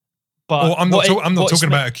 But I'm not talking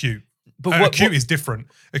about acute. But acute is different.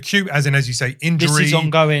 Acute, as you say, injury, this is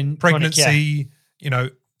ongoing, pregnancy.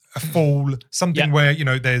 Chronic, a fall, something where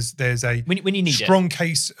there's a when you need strong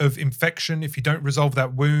case of infection. If you don't resolve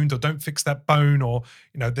that wound or don't fix that bone, or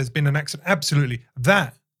there's been an accident, absolutely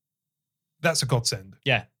that's a godsend.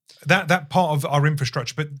 Yeah, that part of our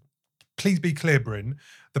infrastructure. But please be clear, Bryn,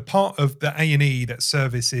 the part of the A&E that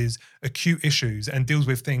services acute issues and deals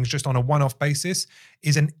with things just on a one-off basis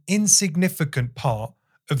is an insignificant part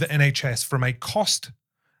of the NHS from a cost,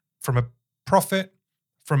 from a profit,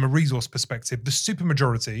 from a resource perspective. The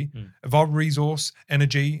supermajority of our resource,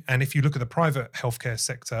 energy, and if you look at the private healthcare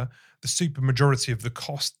sector, the supermajority of the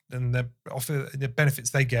cost and the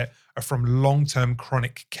benefits they get are from long-term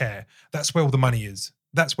chronic care. That's where all the money is.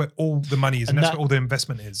 That's where all the money is, and that's where all the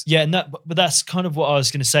investment is. Yeah, but that's kind of what I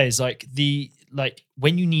was going to say is like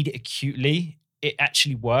when you need it acutely, it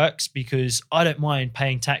actually works, because I don't mind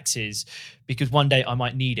paying taxes because one day I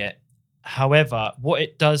might need it. However, what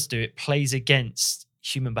it does do, it plays against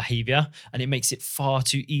human behavior, and it makes it far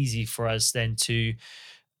too easy for us then to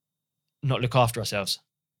not look after ourselves,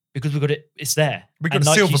 because we've got it. It's there. We've got a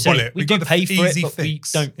silver bullet. We do pay for it, but we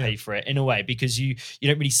don't pay for it in a way, because you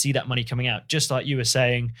don't really see that money coming out. Just like you were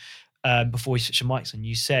saying before we switched the mics on,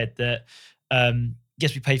 you said that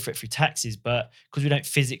yes, we pay for it through taxes, but because we don't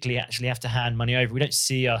physically actually have to hand money over, we don't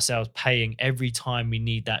see ourselves paying every time we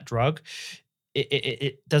need that drug.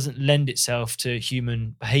 It doesn't lend itself to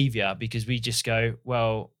human behavior, because we just go,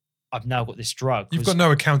 well, I've now got this drug. You've got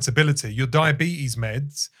no accountability. Your diabetes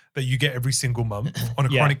meds that you get every single month on a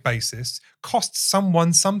chronic basis cost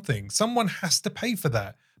someone something. Someone has to pay for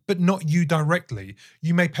that, but not you directly.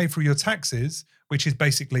 You may pay for your taxes, which is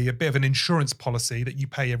basically a bit of an insurance policy that you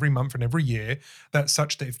pay every month and every year. That's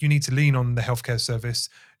such that if you need to lean on the healthcare service,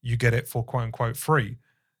 you get it for quote unquote free.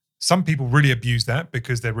 Some people really abuse that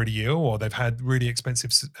because they're really ill or they've had really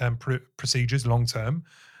expensive procedures long term.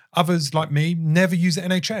 Others, like me, never use the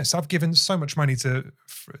NHS. I've given so much money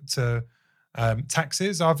to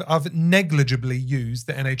taxes. I've negligibly used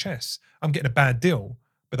the NHS. I'm getting a bad deal.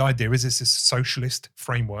 But the idea is this is a socialist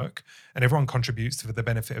framework and everyone contributes for the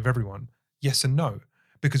benefit of everyone. Yes and no.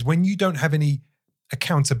 Because when you don't have any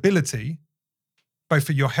accountability, both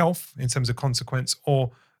for your health in terms of consequence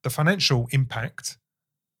or the financial impact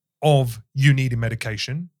of you needing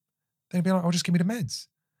medication, they'd be like, oh, just give me the meds.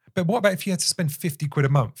 But what about if you had to spend 50 quid a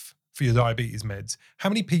month for your diabetes meds? How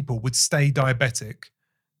many people would stay diabetic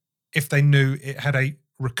if they knew it had a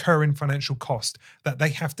recurring financial cost that they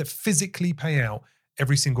have to physically pay out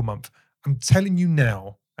every single month? I'm telling you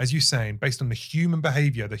now, as you're saying, based on the human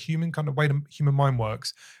behavior, the human kind of way the human mind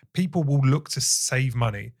works, people will look to save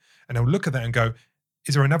money and they'll look at that and go,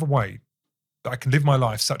 is there another way that I can live my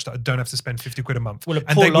life such that I don't have to spend 50 quid a month? Well, a and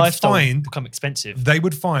poor they would lifestyle find, become expensive. They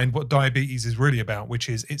would find what diabetes is really about, which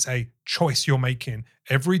is it's a choice you're making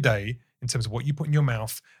every day in terms of what you put in your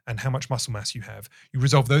mouth and how much muscle mass you have. You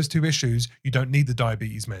resolve those two issues, you don't need the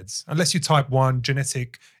diabetes meds, unless you type 1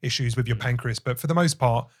 genetic issues with your pancreas. But for the most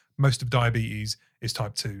part, most of diabetes is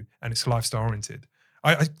type 2 and it's lifestyle oriented.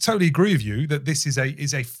 I totally agree with you that this is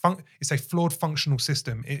a flawed functional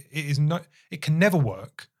system. It can never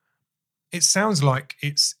work. It sounds like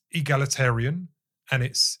it's egalitarian and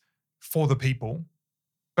it's for the people,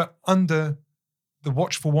 but under the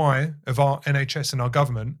watchful eye of our NHS and our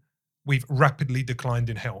government, we've rapidly declined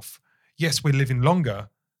in health. Yes, we're living longer,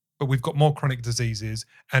 but we've got more chronic diseases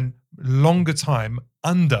and longer time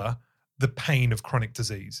under the pain of chronic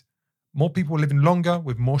disease. More people are living longer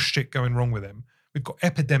with more shit going wrong with them. We've got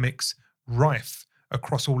epidemics rife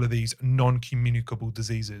across all of these non-communicable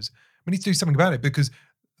diseases. We need to do something about it because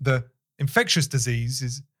the infectious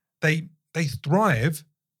diseases, they thrive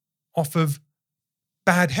off of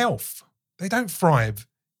bad health. They don't thrive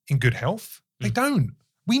in good health. They don't.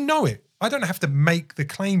 We know it. I don't have to make the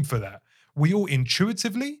claim for that. We all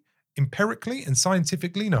intuitively, empirically, and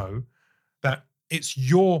scientifically know that it's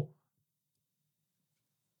your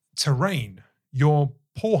terrain, your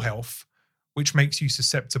poor health, which makes you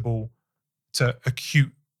susceptible to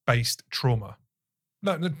acute-based trauma.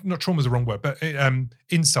 No, not trauma is the wrong word, but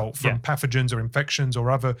insult from pathogens or infections or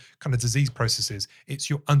other kind of disease processes. It's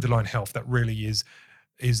your underlying health that really is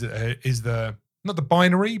the not the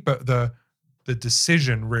binary, but the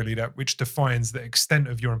decision really that which defines the extent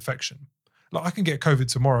of your infection. Like I can get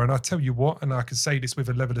COVID tomorrow, and I tell you what, and I can say this with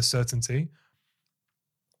a level of certainty,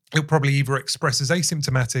 it'll probably either express as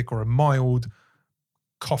asymptomatic or a mild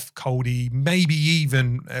cough, coldy, maybe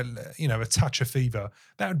even a touch of fever.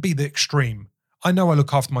 That would be the extreme. I know I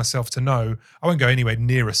look after myself to know I won't go anywhere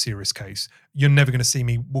near a serious case. You're never going to see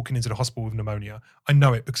me walking into the hospital with pneumonia. I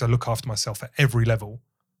know it because I look after myself at every level.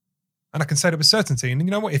 And I can say that with certainty. And you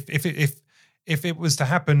know what? If it was to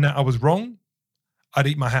happen that I was wrong, I'd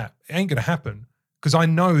eat my hat. It ain't going to happen because I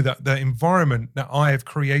know that the environment that I have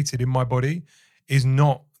created in my body is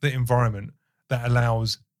not the environment that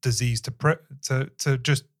allows disease to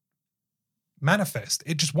just manifest.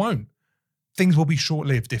 It just won't. Things will be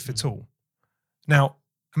short-lived if at all. Now,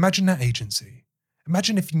 imagine that agency.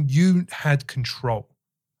 Imagine if you had control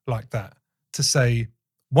like that to say,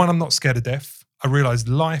 one, I'm not scared of death. I realize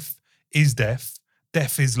life is death.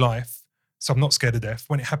 Death is life. So I'm not scared of death.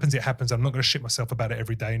 When it happens, it happens. I'm not going to shit myself about it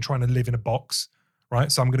every day and trying to live in a box,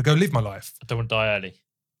 right? So I'm going to go live my life. I don't want to die early.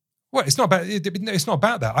 Well, it's not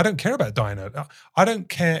about that. I don't care about dying early. I don't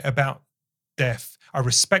care about death. I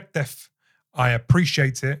respect death. I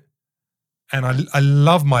appreciate it. And I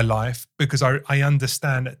love my life because I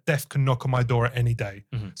understand that death can knock on my door at any day.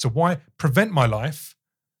 Mm-hmm. So why prevent my life?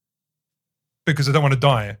 Because I don't want to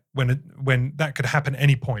die when that could happen at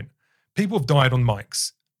any point. People have died on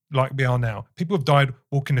mics like we are now. People have died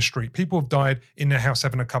walking the street. People have died in their house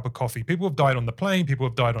having a cup of coffee. People have died on the plane. People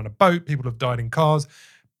have died on a boat. People have died in cars.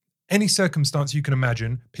 Any circumstance you can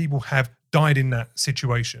imagine, people have died in that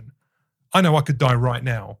situation. I know I could die right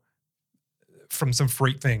now from some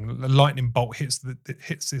freak thing, a lightning bolt hits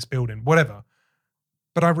this building, whatever.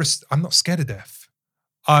 But I'm not scared of death.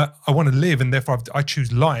 I want to live, and therefore I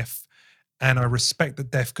choose life, and I respect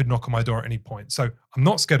that death could knock on my door at any point. So I'm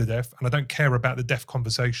not scared of death, and I don't care about the death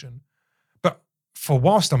conversation. But for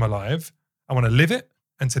whilst I'm alive, I want to live it,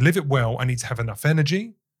 and to live it well, I need to have enough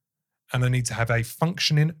energy, and I need to have a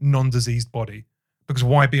functioning, non-diseased body. Because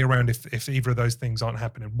why be around if either of those things aren't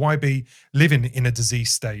happening? Why be living in a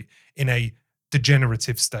disease state, in a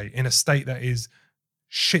degenerative state, in a state that is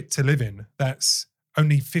shit to live in, that's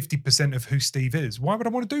only 50% of who Steve is? Why would I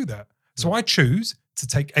want to do that? So I choose to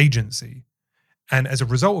take agency. And as a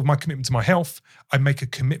result of my commitment to my health, I make a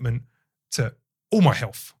commitment to all my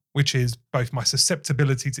health, which is both my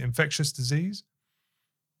susceptibility to infectious disease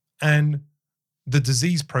and the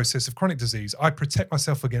disease process of chronic disease. I protect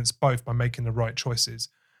myself against both by making the right choices.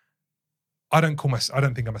 I don't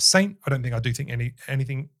think I'm a saint. I don't think I do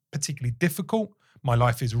anything particularly difficult. My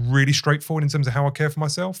life is really straightforward in terms of how I care for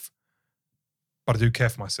myself, but I do care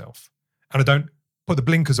for myself. And I don't put the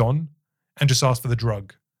blinkers on and just ask for the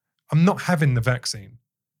drug. I'm not having the vaccine.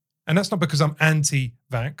 And that's not because I'm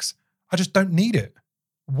anti-vax. I just don't need it.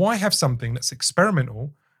 Why have something that's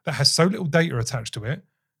experimental, that has so little data attached to it,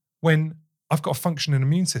 when I've got a functioning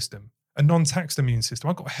immune system, a non-taxed immune system,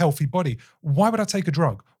 I've got a healthy body? Why would I take a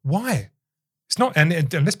drug? Why? It's not, and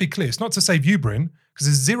let's be clear, it's not to save you, Bryn, because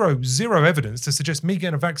there's zero evidence to suggest me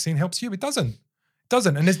getting a vaccine helps you. It doesn't.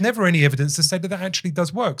 And there's never any evidence to say that actually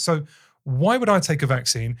does work. So why would I take a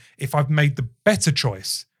vaccine if I've made the better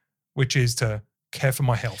choice, which is to care for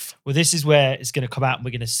my health? Well, this is where it's going to come out and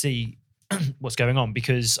we're going to see what's going on,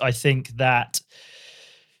 because I think that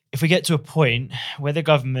if we get to a point where the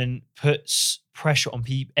government puts pressure on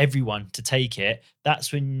everyone to take it,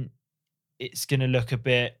 that's when it's going to look a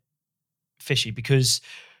bit fishy. Because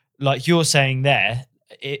like you're saying there,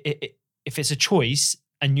 if it's a choice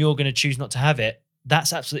and you're going to choose not to have it,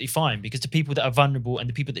 that's absolutely fine, because the people that are vulnerable and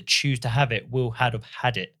the people that choose to have it will have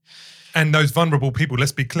had it. And those vulnerable people,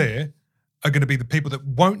 let's be clear, are going to be the people that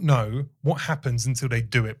won't know what happens until they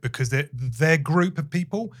do it, because their group of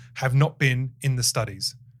people have not been in the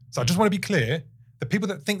studies. So I just want to be clear, the people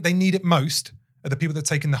that think they need it most are the people that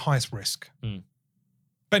are taking the highest risk.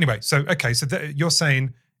 But anyway, so you're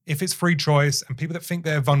saying if it's free choice and people that think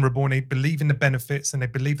they're vulnerable and they believe in the benefits and they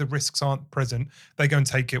believe the risks aren't present, they go and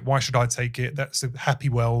take it. Why should I take it? That's a happy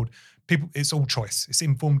world. People, it's all choice. It's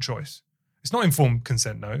informed choice. It's not informed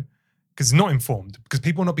consent, no, because it's not informed, because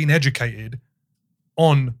people are not being educated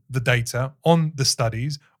on the data, on the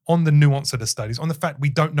studies, on the nuance of the studies, on the fact we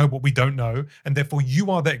don't know what we don't know, and therefore you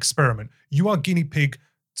are the experiment. You are guinea pig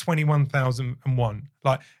 21,001.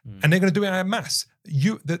 And they're going to do it en masse.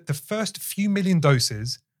 The first few million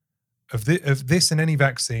doses of this and any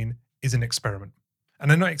vaccine is an experiment.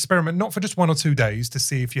 And an experiment not for just 1 or 2 days to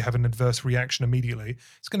see if you have an adverse reaction immediately.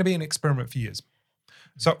 It's going to be an experiment for years.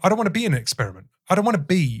 So I don't want to be an experiment. I don't want to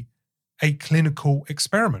be a clinical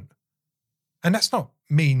experiment. And that's not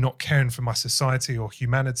me not caring for my society or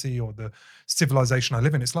humanity or the civilization I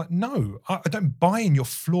live in. It's like, no, I don't buy in your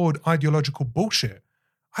flawed ideological bullshit.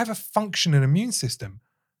 I have a functioning immune system.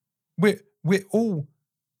 We're all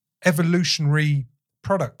evolutionary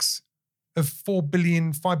products of 4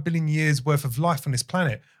 billion, 5 billion years worth of life on this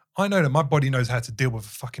planet. I know that my body knows how to deal with a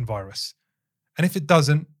fucking virus. And if it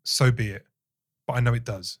doesn't, so be it. But I know it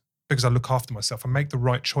does, because I look after myself. I make the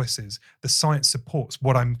right choices. The science supports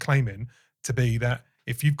what I'm claiming to be, that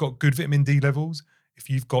if you've got good vitamin D levels, if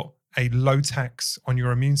you've got a low tax on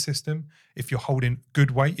your immune system, if you're holding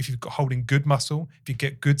good weight, if you're holding good muscle, if you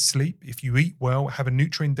get good sleep, if you eat well, have a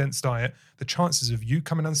nutrient-dense diet, the chances of you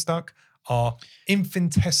coming unstuck are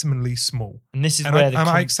infinitesimally small. And this is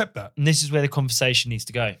I accept that. And this is where the conversation needs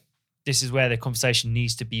to go. This is where the conversation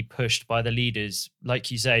needs to be pushed by the leaders, like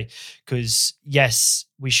you say, because yes,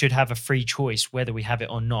 we should have a free choice whether we have it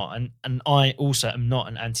or not. And I also am not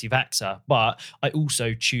an anti-vaxxer, but I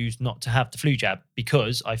also choose not to have the flu jab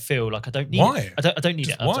because I feel like I don't need it. I don't need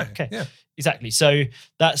Just it. Why? Like, okay, Yeah. Exactly. So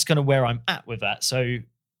that's kind of where I'm at with that. So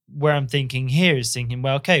where I'm thinking here is thinking,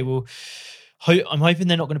 well, okay, well, I'm hoping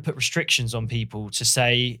they're not going to put restrictions on people to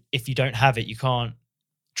say if you don't have it, you can't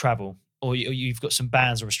travel. Or you've got some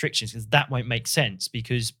bans or restrictions, because that won't make sense,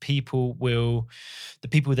 because the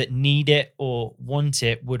people that need it or want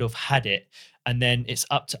it would have had it. And then it's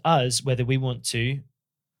up to us whether we want to,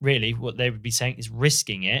 really what they would be saying is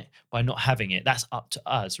risking it by not having it. That's up to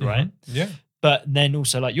us, right? Mm-hmm. Yeah. But then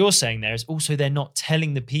also, like you're saying there, is also they're not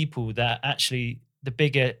telling the people that actually the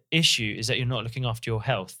bigger issue is that you're not looking after your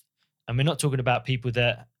health. And we're not talking about people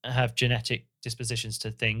that have genetic dispositions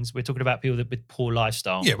to things. We're talking about people with poor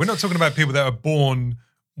lifestyle. Yeah, we're not talking about people that are born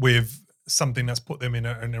with something that's put them in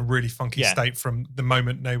a really funky Yeah. state from the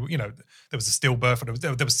moment they were, there was a stillbirth, or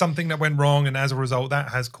there was something that went wrong, and as a result, that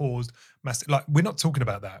has caused massive. Like, we're not talking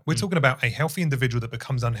about that. We're talking about a healthy individual that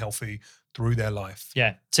becomes unhealthy through their life.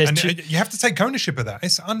 Yeah. So And you have to take ownership of that.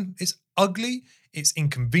 It's ugly. It's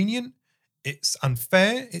inconvenient. It's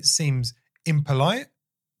unfair. It seems impolite.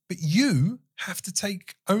 But you have to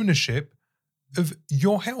take ownership of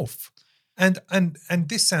your health. And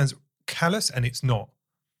this sounds callous, and it's not.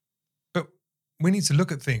 But we need to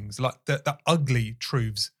look at things like the ugly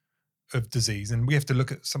truths of disease, and we have to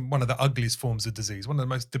look at one of the ugliest forms of disease, one of the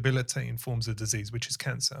most debilitating forms of disease, which is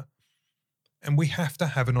cancer. And we have to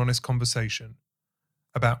have an honest conversation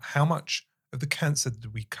about how much of the cancer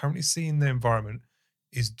that we currently see in the environment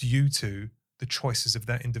is due to the choices of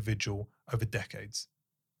that individual over decades.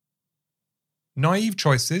 Naive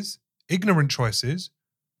choices, ignorant choices,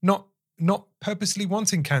 not purposely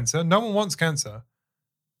wanting cancer. No one wants cancer.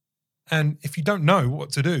 And if you don't know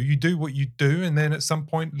what to do, you do what you do, and then at some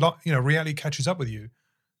point, reality catches up with you.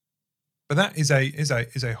 But that is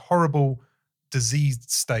a horrible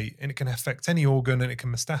diseased state, and it can affect any organ, and it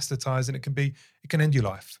can metastasize, and it can end your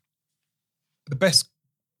life. The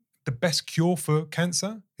best cure for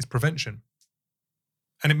cancer is prevention,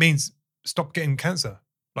 and it means stop getting cancer.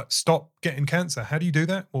 Like, stop getting cancer. How do you do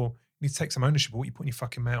that? Well, you need to take some ownership of what you put in your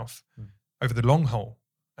fucking mouth over the long haul,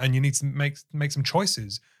 and you need to make some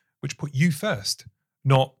choices which put you first,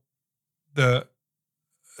 not the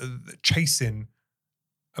chasing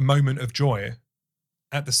a moment of joy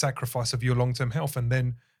at the sacrifice of your long-term health, and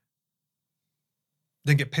then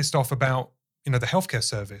get pissed off about the healthcare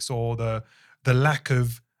service or the lack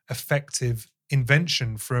of effective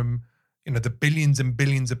invention from the billions and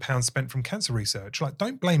billions of pounds spent from cancer research. Like,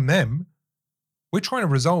 don't blame them. We're trying to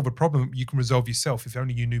resolve a problem you can resolve yourself if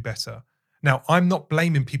only you knew better. Now, I'm not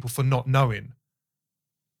blaming people for not knowing,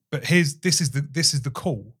 but this is the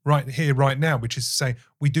call right here, right now, which is to say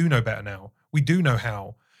we do know better now. We do know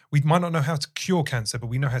how. We might not know how to cure cancer, but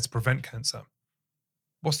we know how to prevent cancer.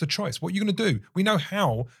 What's the choice? What are you going to do? We know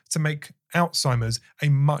how to make Alzheimer's a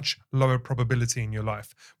much lower probability in your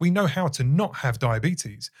life. We know how to not have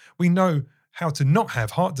diabetes. We know how to not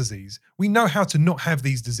have heart disease. We know how to not have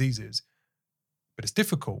these diseases. But it's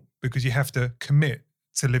difficult because you have to commit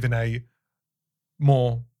to living a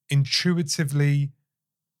more intuitively,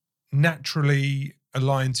 naturally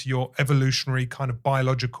aligned to your evolutionary kind of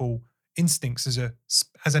biological instincts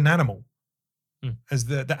as an animal, as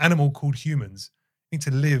the animal called humans. You need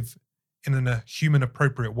to live in a human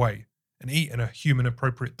appropriate way and eat in a human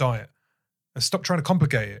appropriate diet, and stop trying to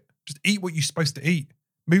complicate it. Just eat what you're supposed to eat,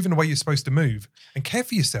 move in the way you're supposed to move, and care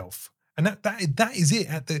for yourself. And that is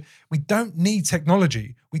it. We don't need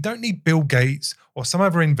technology. We don't need Bill Gates or some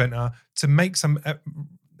other inventor to make some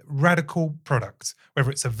radical product,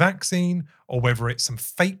 whether it's a vaccine or whether it's some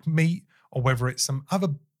fake meat or whether it's some other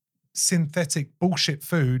synthetic bullshit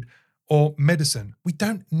food or medicine. We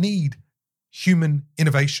don't need human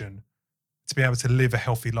innovation to be able to live a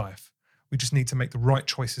healthy life. We just need to make the right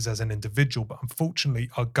choices as an individual. But unfortunately,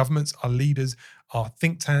 our governments, our leaders, our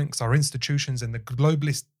think tanks, our institutions, and the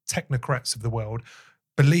globalist technocrats of the world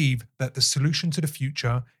believe that the solution to the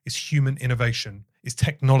future is human innovation, is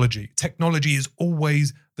technology. Technology is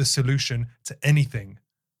always the solution to anything.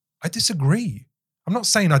 I disagree. I'm not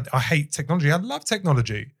saying I hate technology. I love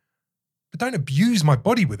technology, but don't abuse my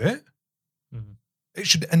body with it. Mm-hmm. It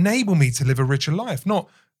should enable me to live a richer life, not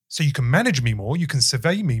so you can manage me more, you can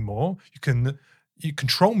survey me more, you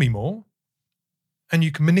control me more, and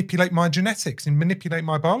you can manipulate my genetics and manipulate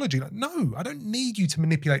my biology. Like, no, I don't need you to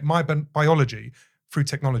manipulate my biology through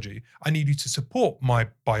technology. I need you to support my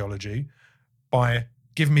biology by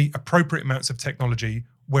giving me appropriate amounts of technology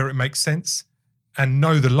where it makes sense, and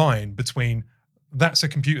know the line between that's a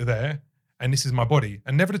computer there and this is my body.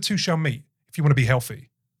 And never the two shall meet if you want to be healthy.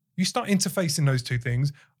 You start interfacing those two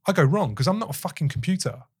things, I go wrong because I'm not a fucking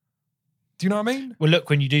computer. Do you know what I mean? Well, look,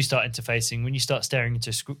 when you do start interfacing, when you start staring into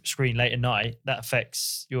a screen late at night, that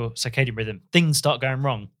affects your circadian rhythm. Things start going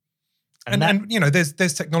wrong. And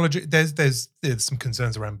there's technology, there's some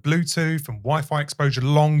concerns around Bluetooth and Wi-Fi exposure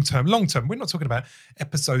long term. We're not talking about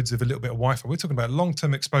episodes of a little bit of Wi-Fi. We're talking about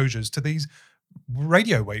long-term exposures to these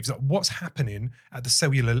radio waves. Like, what's happening at the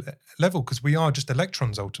cellular level? Because we are just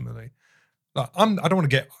electrons ultimately. Like, I don't want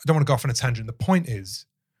to go off on a tangent. The point is,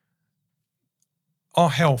 our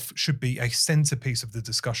health should be a centerpiece of the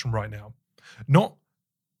discussion right now. Not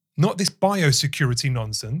this biosecurity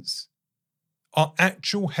nonsense, our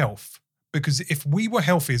actual health. Because if we were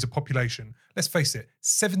healthy as a population, let's face it,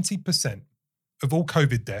 70% of all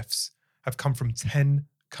COVID deaths have come from 10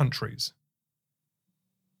 countries.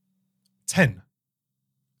 10.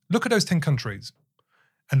 Look at those 10 countries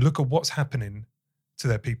and look at what's happening to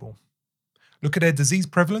their people. Look at their disease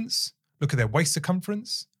prevalence, look at their waist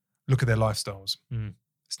circumference, look at their lifestyles.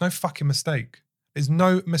 It's no fucking mistake. There's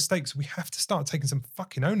no mistakes. We have to start taking some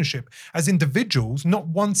fucking ownership as individuals, not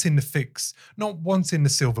wanting the fix, not wanting the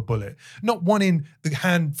silver bullet, not wanting the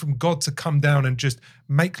hand from God to come down and just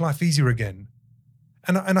make life easier again.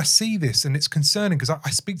 And I see this, and it's concerning because I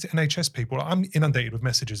speak to NHS people. I'm inundated with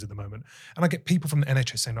messages at the moment, and I get people from the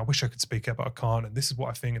NHS saying, I wish I could speak up, but I can't, and this is what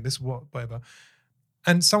I think, and this is whatever.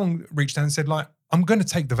 And someone reached out and said, like, I'm going to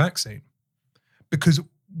take the vaccine because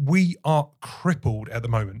we are crippled at the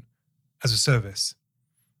moment as a service.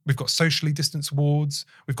 We've got socially distanced wards.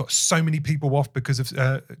 We've got so many people off because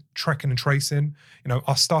of tracking and tracing. You know,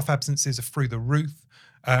 our staff absences are through the roof.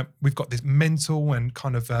 We've got this mental and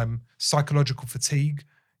kind of psychological fatigue,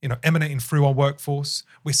 you know, emanating through our workforce.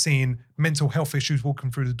 We're seeing mental health issues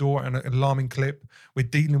walking through the door at an alarming clip. We're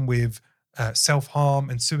dealing with self-harm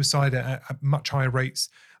and suicide at much higher rates.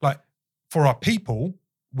 Like, for our people,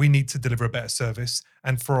 we need to deliver a better service.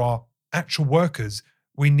 And for our actual workers,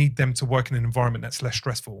 we need them to work in an environment that's less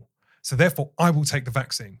stressful. So therefore, I will take the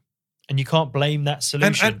vaccine. And you can't blame that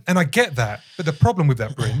solution. And I get that. But the problem with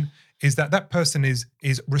that, Bryn, is that person is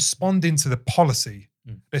responding to the policy.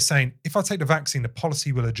 They're saying, if I take the vaccine, the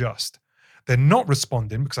policy will adjust. They're not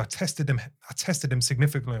responding, because I tested them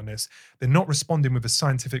significantly on this. They're not responding with a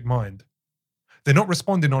scientific mind. They're not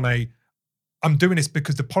responding on I'm doing this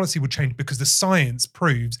because the policy will change, because the science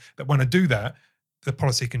proves that when I do that, the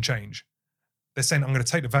policy can change. They're saying, I'm going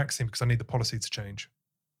to take the vaccine because I need the policy to change.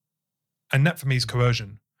 And that for me is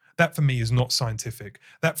coercion. That for me is not scientific.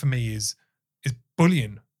 That for me is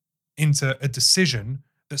bullying into a decision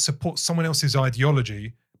that supports someone else's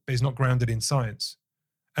ideology, but is not grounded in science.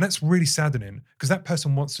 And that's really saddening, because that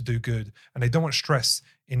person wants to do good and they don't want stress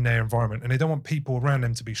in their environment, and they don't want people around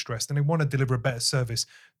them to be stressed, and they want to deliver a better service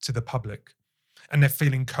to the public. And they're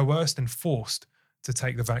feeling coerced and forced to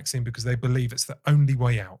take the vaccine because they believe it's the only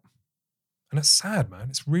way out. And that's sad, man.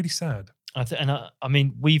 It's really sad. I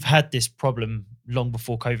mean, we've had this problem long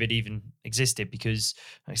before COVID even existed, because,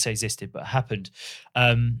 I say existed, but happened.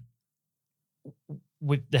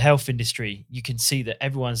 With the health industry, you can see that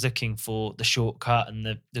everyone's looking for the shortcut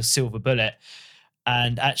and the silver bullet.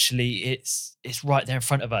 And actually, it's right there in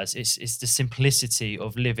front of us. It's the simplicity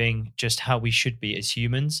of living just how we should be as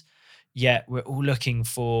humans. Yet we're all looking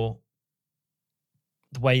for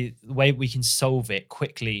the way we can solve it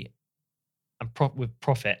quickly and with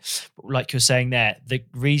profit. But like you're saying there, the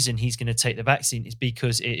reason he's going to take the vaccine is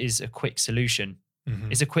because it is a quick solution.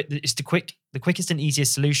 Mm-hmm. It's the quickest and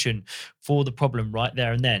easiest solution for the problem right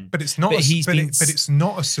there and then. But it's not. But it's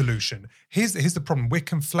not a solution. Here's the problem. We're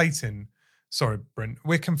conflating. Sorry, Brent.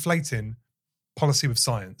 We're conflating policy with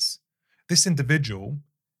science. This individual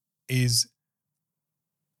is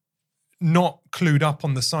not clued up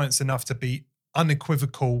on the science enough to be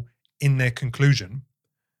unequivocal in their conclusion.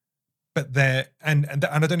 But and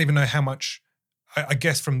I don't even know how much. I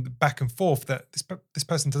guess from the back and forth that this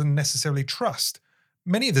person doesn't necessarily trust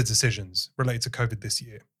many of the decisions related to COVID this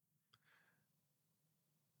year.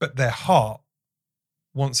 But their heart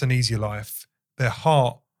wants an easier life. Their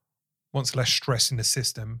heart wants less stress in the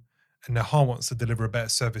system, and their heart wants to deliver a better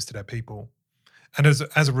service to their people. And as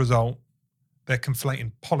a result, they're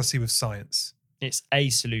conflating policy with science. It's a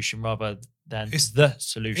solution rather than the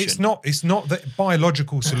solution. It's not the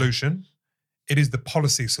biological solution. It is the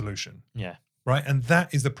policy solution. Yeah. Right. And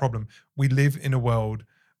that is the problem. We live in a world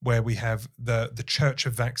where we have the church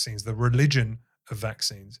of vaccines, the religion of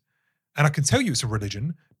vaccines. And I can tell you it's a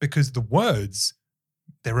religion because the words,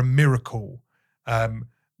 they're a miracle.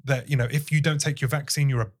 That, you know, if you don't take your vaccine,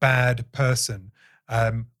 you're a bad person.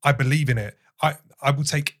 I believe in it. I will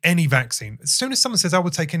take any vaccine. As soon as someone says I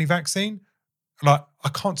will take any vaccine, like, I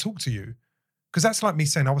can't talk to you, because that's like me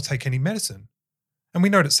saying I will take any medicine. And we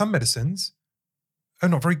know that some medicines are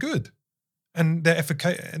not very good. And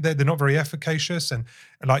they're not very efficacious. And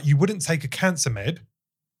like, you wouldn't take a cancer med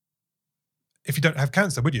if you don't have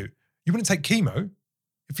cancer, would you? You wouldn't take chemo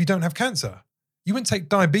if you don't have cancer. You wouldn't take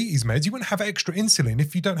diabetes meds. You wouldn't have extra insulin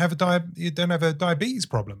if you don't have a diabetes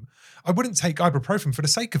problem. I wouldn't take ibuprofen for the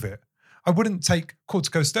sake of it. I wouldn't take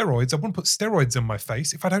corticosteroids. I wouldn't put steroids on my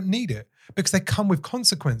face if I don't need it, because they come with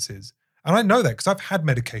consequences. And I know that because I've had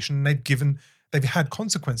medication and they've had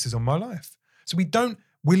consequences on my life. So we don't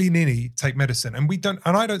willy-nilly take medicine, and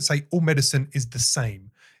I don't say all medicine is the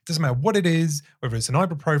same. It doesn't matter what it is, whether it's an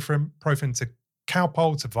ibuprofen to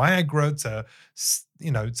Calpol to Viagra to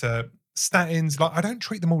statins. Like, I don't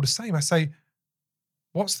treat them all the same. I say,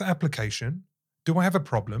 what's the application? Do I have a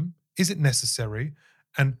problem? Is it necessary?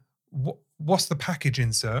 And what's the package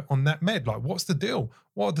insert on that med? Like, what's the deal?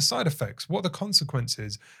 What are the side effects? What are the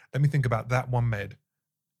consequences? Let me think about that one med.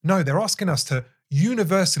 No, they're asking us to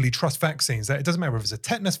universally trust vaccines. That it doesn't matter if it's a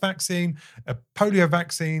tetanus vaccine, a polio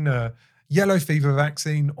vaccine, a yellow fever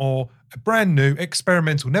vaccine, or a brand new,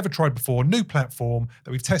 experimental, never tried before, new platform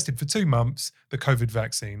that we've tested for 2 months, the COVID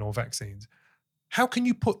vaccine or vaccines. How can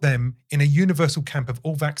you put them in a universal camp of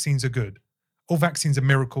all vaccines are good? All vaccines are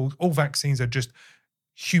miracles. All vaccines are just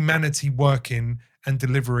humanity working and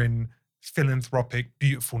delivering philanthropic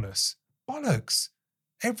beautifulness. Bollocks.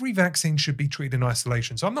 Every vaccine should be treated in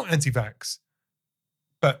isolation. So I'm not anti-vax,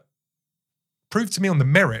 but prove to me on the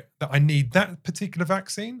merit that I need that particular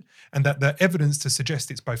vaccine and that the evidence to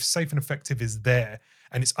suggest it's both safe and effective is there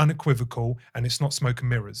and it's unequivocal and it's not smoke and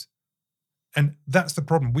mirrors. And that's the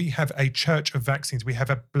problem. We have a church of vaccines. We have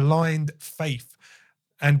a blind faith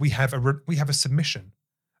and we have a submission.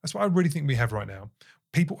 That's what I really think we have right now.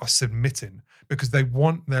 People are submitting because they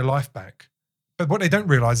want their life back. But what they don't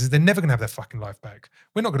realize is they're never going to have their fucking life back.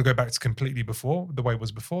 We're not going to go back to completely before, the way it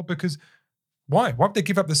was before, because why? Why would they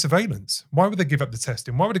give up the surveillance? Why would they give up the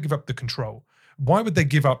testing? Why would they give up the control? Why would they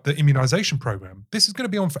give up the immunization program? This is going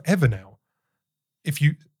to be on forever now. If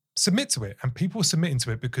you submit to it, and people are submitting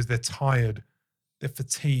to it because they're tired, they're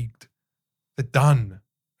fatigued, they're done.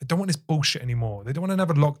 They don't want this bullshit anymore. They don't want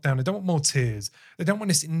another lockdown. They don't want more tears. They don't want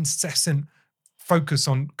this incessant focus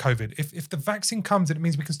on COVID. If the vaccine comes and it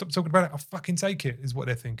means we can stop talking about it, I'll fucking take it, is what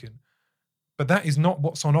they're thinking. But that is not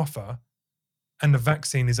what's on offer, and the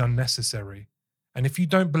vaccine is unnecessary. And if you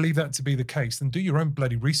don't believe that to be the case, then do your own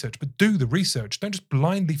bloody research, but do the research. Don't just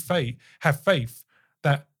blindly have faith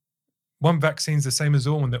that one vaccine's the same as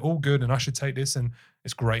all and they're all good and I should take this and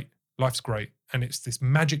it's great. Life's great. And it's this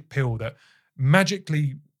magic pill that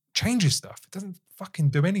magically changes stuff. It doesn't fucking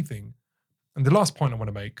do anything. And the last point I want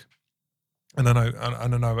to make, and I know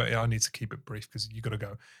I need to keep it brief because you got to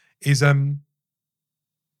go, is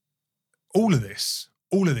all of this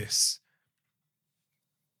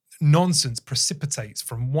nonsense precipitates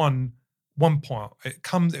from one point.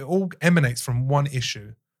 It all emanates from one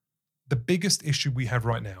issue. The biggest issue we have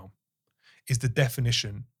right now is the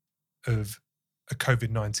definition of a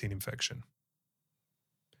COVID-19 infection.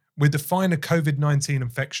 We define a COVID-19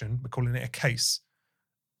 infection, we're calling it a case,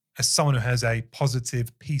 as someone who has a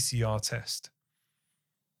positive PCR test.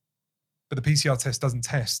 But the PCR test doesn't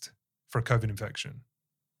test for a COVID infection.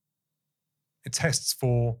 It tests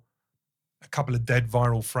for a couple of dead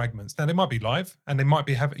viral fragments. Now, they might be live and you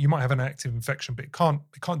might have an active infection, but it can't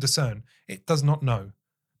discern. It does not know.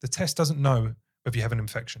 The test doesn't know whether you have an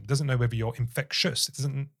infection. It doesn't know whether you're infectious. It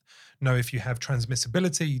doesn't know if you have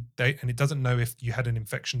transmissibility, and it doesn't know if you had an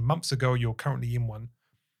infection months ago or you're currently in one.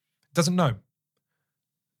 It doesn't know.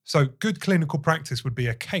 So good clinical practice would be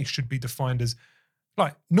a case should be defined as,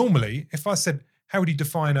 like, normally, if I said, how would you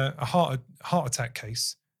define a heart attack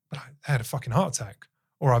case? But I had a fucking heart attack.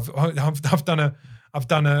 Or I've done a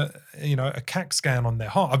CAT scan on their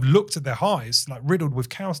heart. I've looked at their heart. It's like riddled with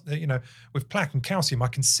with plaque and calcium. I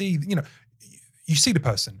can see, you see the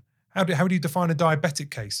person. How do you define a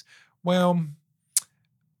diabetic case? Well,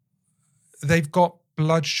 they've got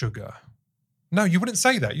blood sugar. No, you wouldn't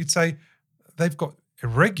say that. You'd say they've got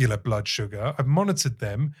irregular blood sugar. I've monitored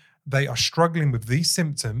them. They are struggling with these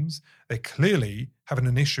symptoms. They're clearly having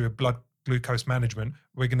an issue of blood glucose management.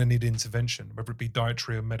 We're going to need intervention, whether it be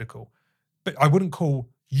dietary or medical. But I wouldn't call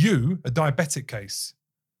you a diabetic case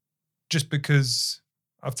just because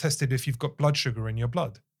I've tested if you've got blood sugar in your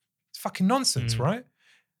blood. It's fucking nonsense, right?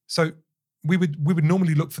 So we would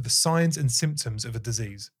normally look for the signs and symptoms of a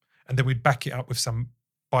disease, and then we'd back it up with some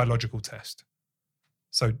biological test.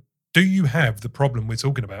 So do you have the problem we're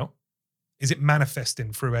talking about? Is it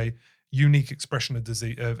manifesting through a unique expression of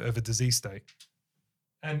a disease state?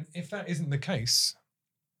 And if that isn't the case,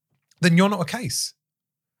 then you're not a case.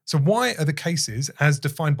 So why are the cases, as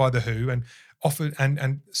defined by the WHO and offered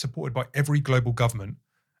and supported by every global government,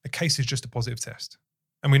 a case is just a positive test?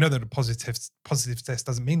 And we know that a positive test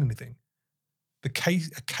doesn't mean anything. A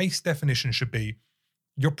case definition should be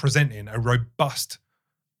you're presenting a robust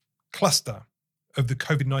cluster of the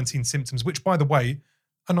COVID-19 symptoms, which, by the way,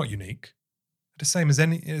 are not unique. The same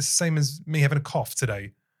as me having a cough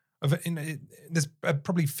today. There's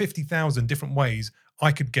probably 50,000 different ways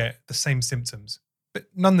I could get the same symptoms. But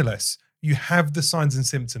nonetheless, you have the signs and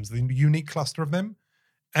symptoms, the unique cluster of them,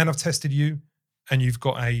 and I've tested you, and you've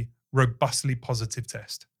got a robustly positive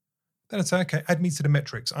test. Then I'd say, okay, add me to the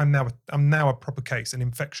metrics. I'm now a proper case, an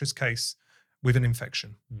infectious case with an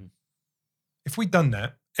infection. If we'd done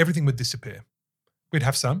that, everything would disappear. We'd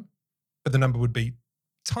have some, but the number would be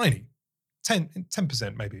tiny,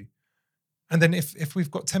 10% maybe. And then if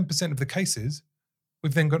we've got 10% of the cases,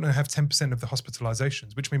 we've then got to have 10% of the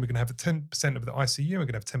hospitalizations, which means we're going to have 10% of the ICU, we're going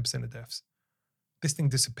to have 10% of deaths. This thing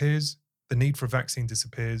disappears. The need for a vaccine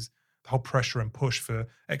disappears. The whole pressure and push for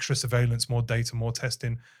extra surveillance, more data, more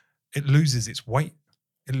testing, it loses its weight.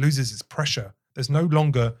 It loses its pressure. There's no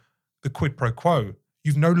longer the quid pro quo.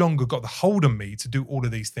 You've no longer got the hold on me to do all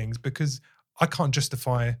of these things because I can't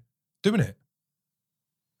justify doing it.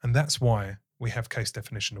 And that's why we have case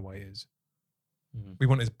definition the way it is. Mm-hmm. We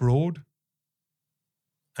want it as broad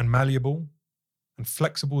and malleable and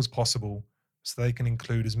flexible as possible so they can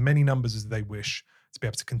include as many numbers as they wish to be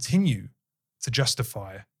able to continue to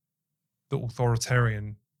justify the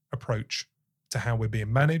authoritarian approach to how we're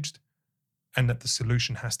being managed, and that the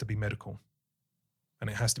solution has to be medical, and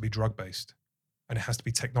it has to be drug-based, and it has to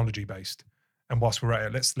be technology-based. And whilst we're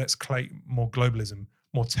at it, let's create more globalism,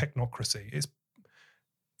 more technocracy.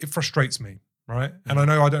 It frustrates me, right? And I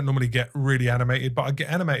know I don't normally get really animated, but I get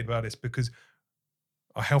animated about this because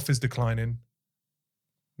our health is declining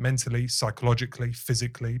mentally, psychologically,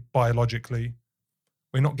 physically, biologically.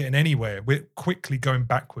 We're not getting anywhere. We're quickly going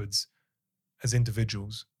backwards as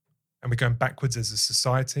individuals, and we're going backwards as a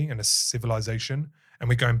society and a civilization, and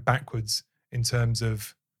we're going backwards in terms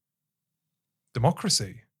of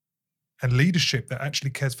democracy and leadership that actually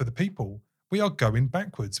cares for the people. We are going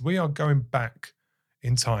backwards. We are going back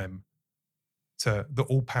in time to the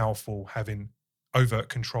all-powerful having overt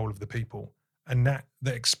control of the people. And that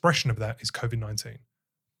the expression of that is COVID-19.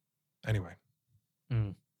 Anyway.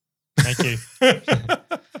 Thank you.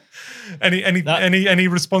 Any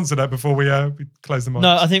response to that before we close the mic?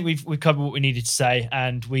 No, I think we've covered what we needed to say,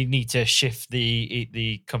 and we need to shift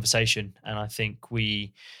the conversation. And I think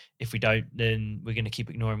if we don't, then we're going to keep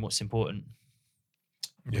ignoring what's important,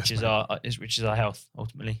 which is our health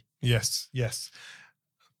ultimately. Yes.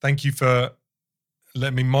 Thank you for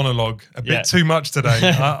letting me monologue a bit too much today.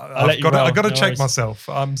 I've got to check myself.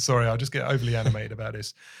 I'm sorry. I just get overly animated about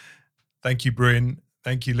this. Thank you, Bryn.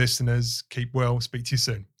 Thank you, listeners. Keep well. Speak to you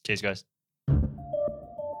soon. Cheers, guys.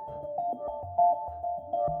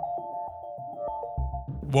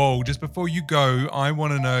 Whoa, just before you go, I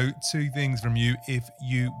want to know two things from you, if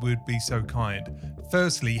you would be so kind.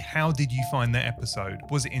 Firstly, how did you find that episode?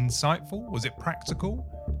 Was it insightful? Was it practical?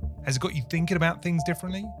 Has it got you thinking about things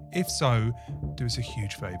differently? If so, do us a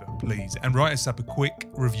huge favor, please, and write us up a quick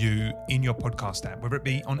review in your podcast app, whether it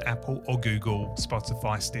be on Apple or Google,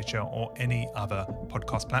 Spotify, Stitcher, or any other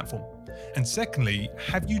podcast platform. And secondly,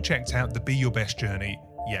 have you checked out the Be Your Best journey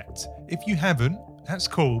yet? If you haven't, that's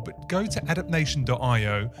cool, but go to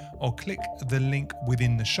adaptnation.io or click the link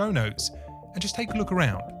within the show notes and just take a look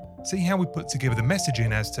around. See how we put together the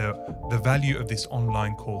messaging as to the value of this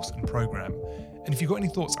online course and program. And if you've got any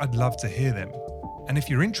thoughts, I'd love to hear them. And if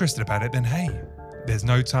you're interested about it, then hey, there's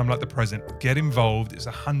no time like the present. Get involved. It's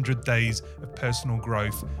 100 days of personal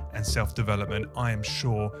growth and self-development. I am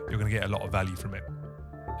sure you're going to get a lot of value from it.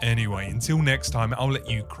 Anyway, until next time, I'll let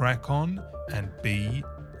you crack on and be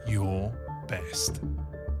your best.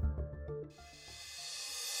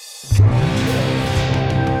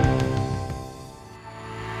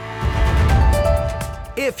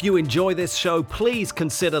 If you enjoy this show, please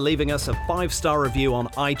consider leaving us a 5-star review on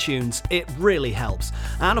iTunes. It really helps.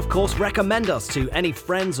 And of course, recommend us to any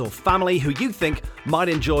friends or family who you think might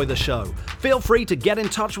enjoy the show. Feel free to get in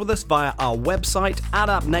touch with us via our website,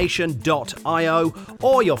 adaptnation.io,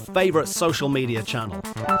 or your favorite social media channel.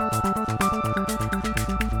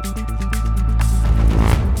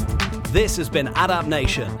 This has been Adapt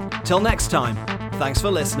Nation. Till next time, thanks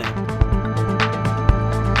for listening.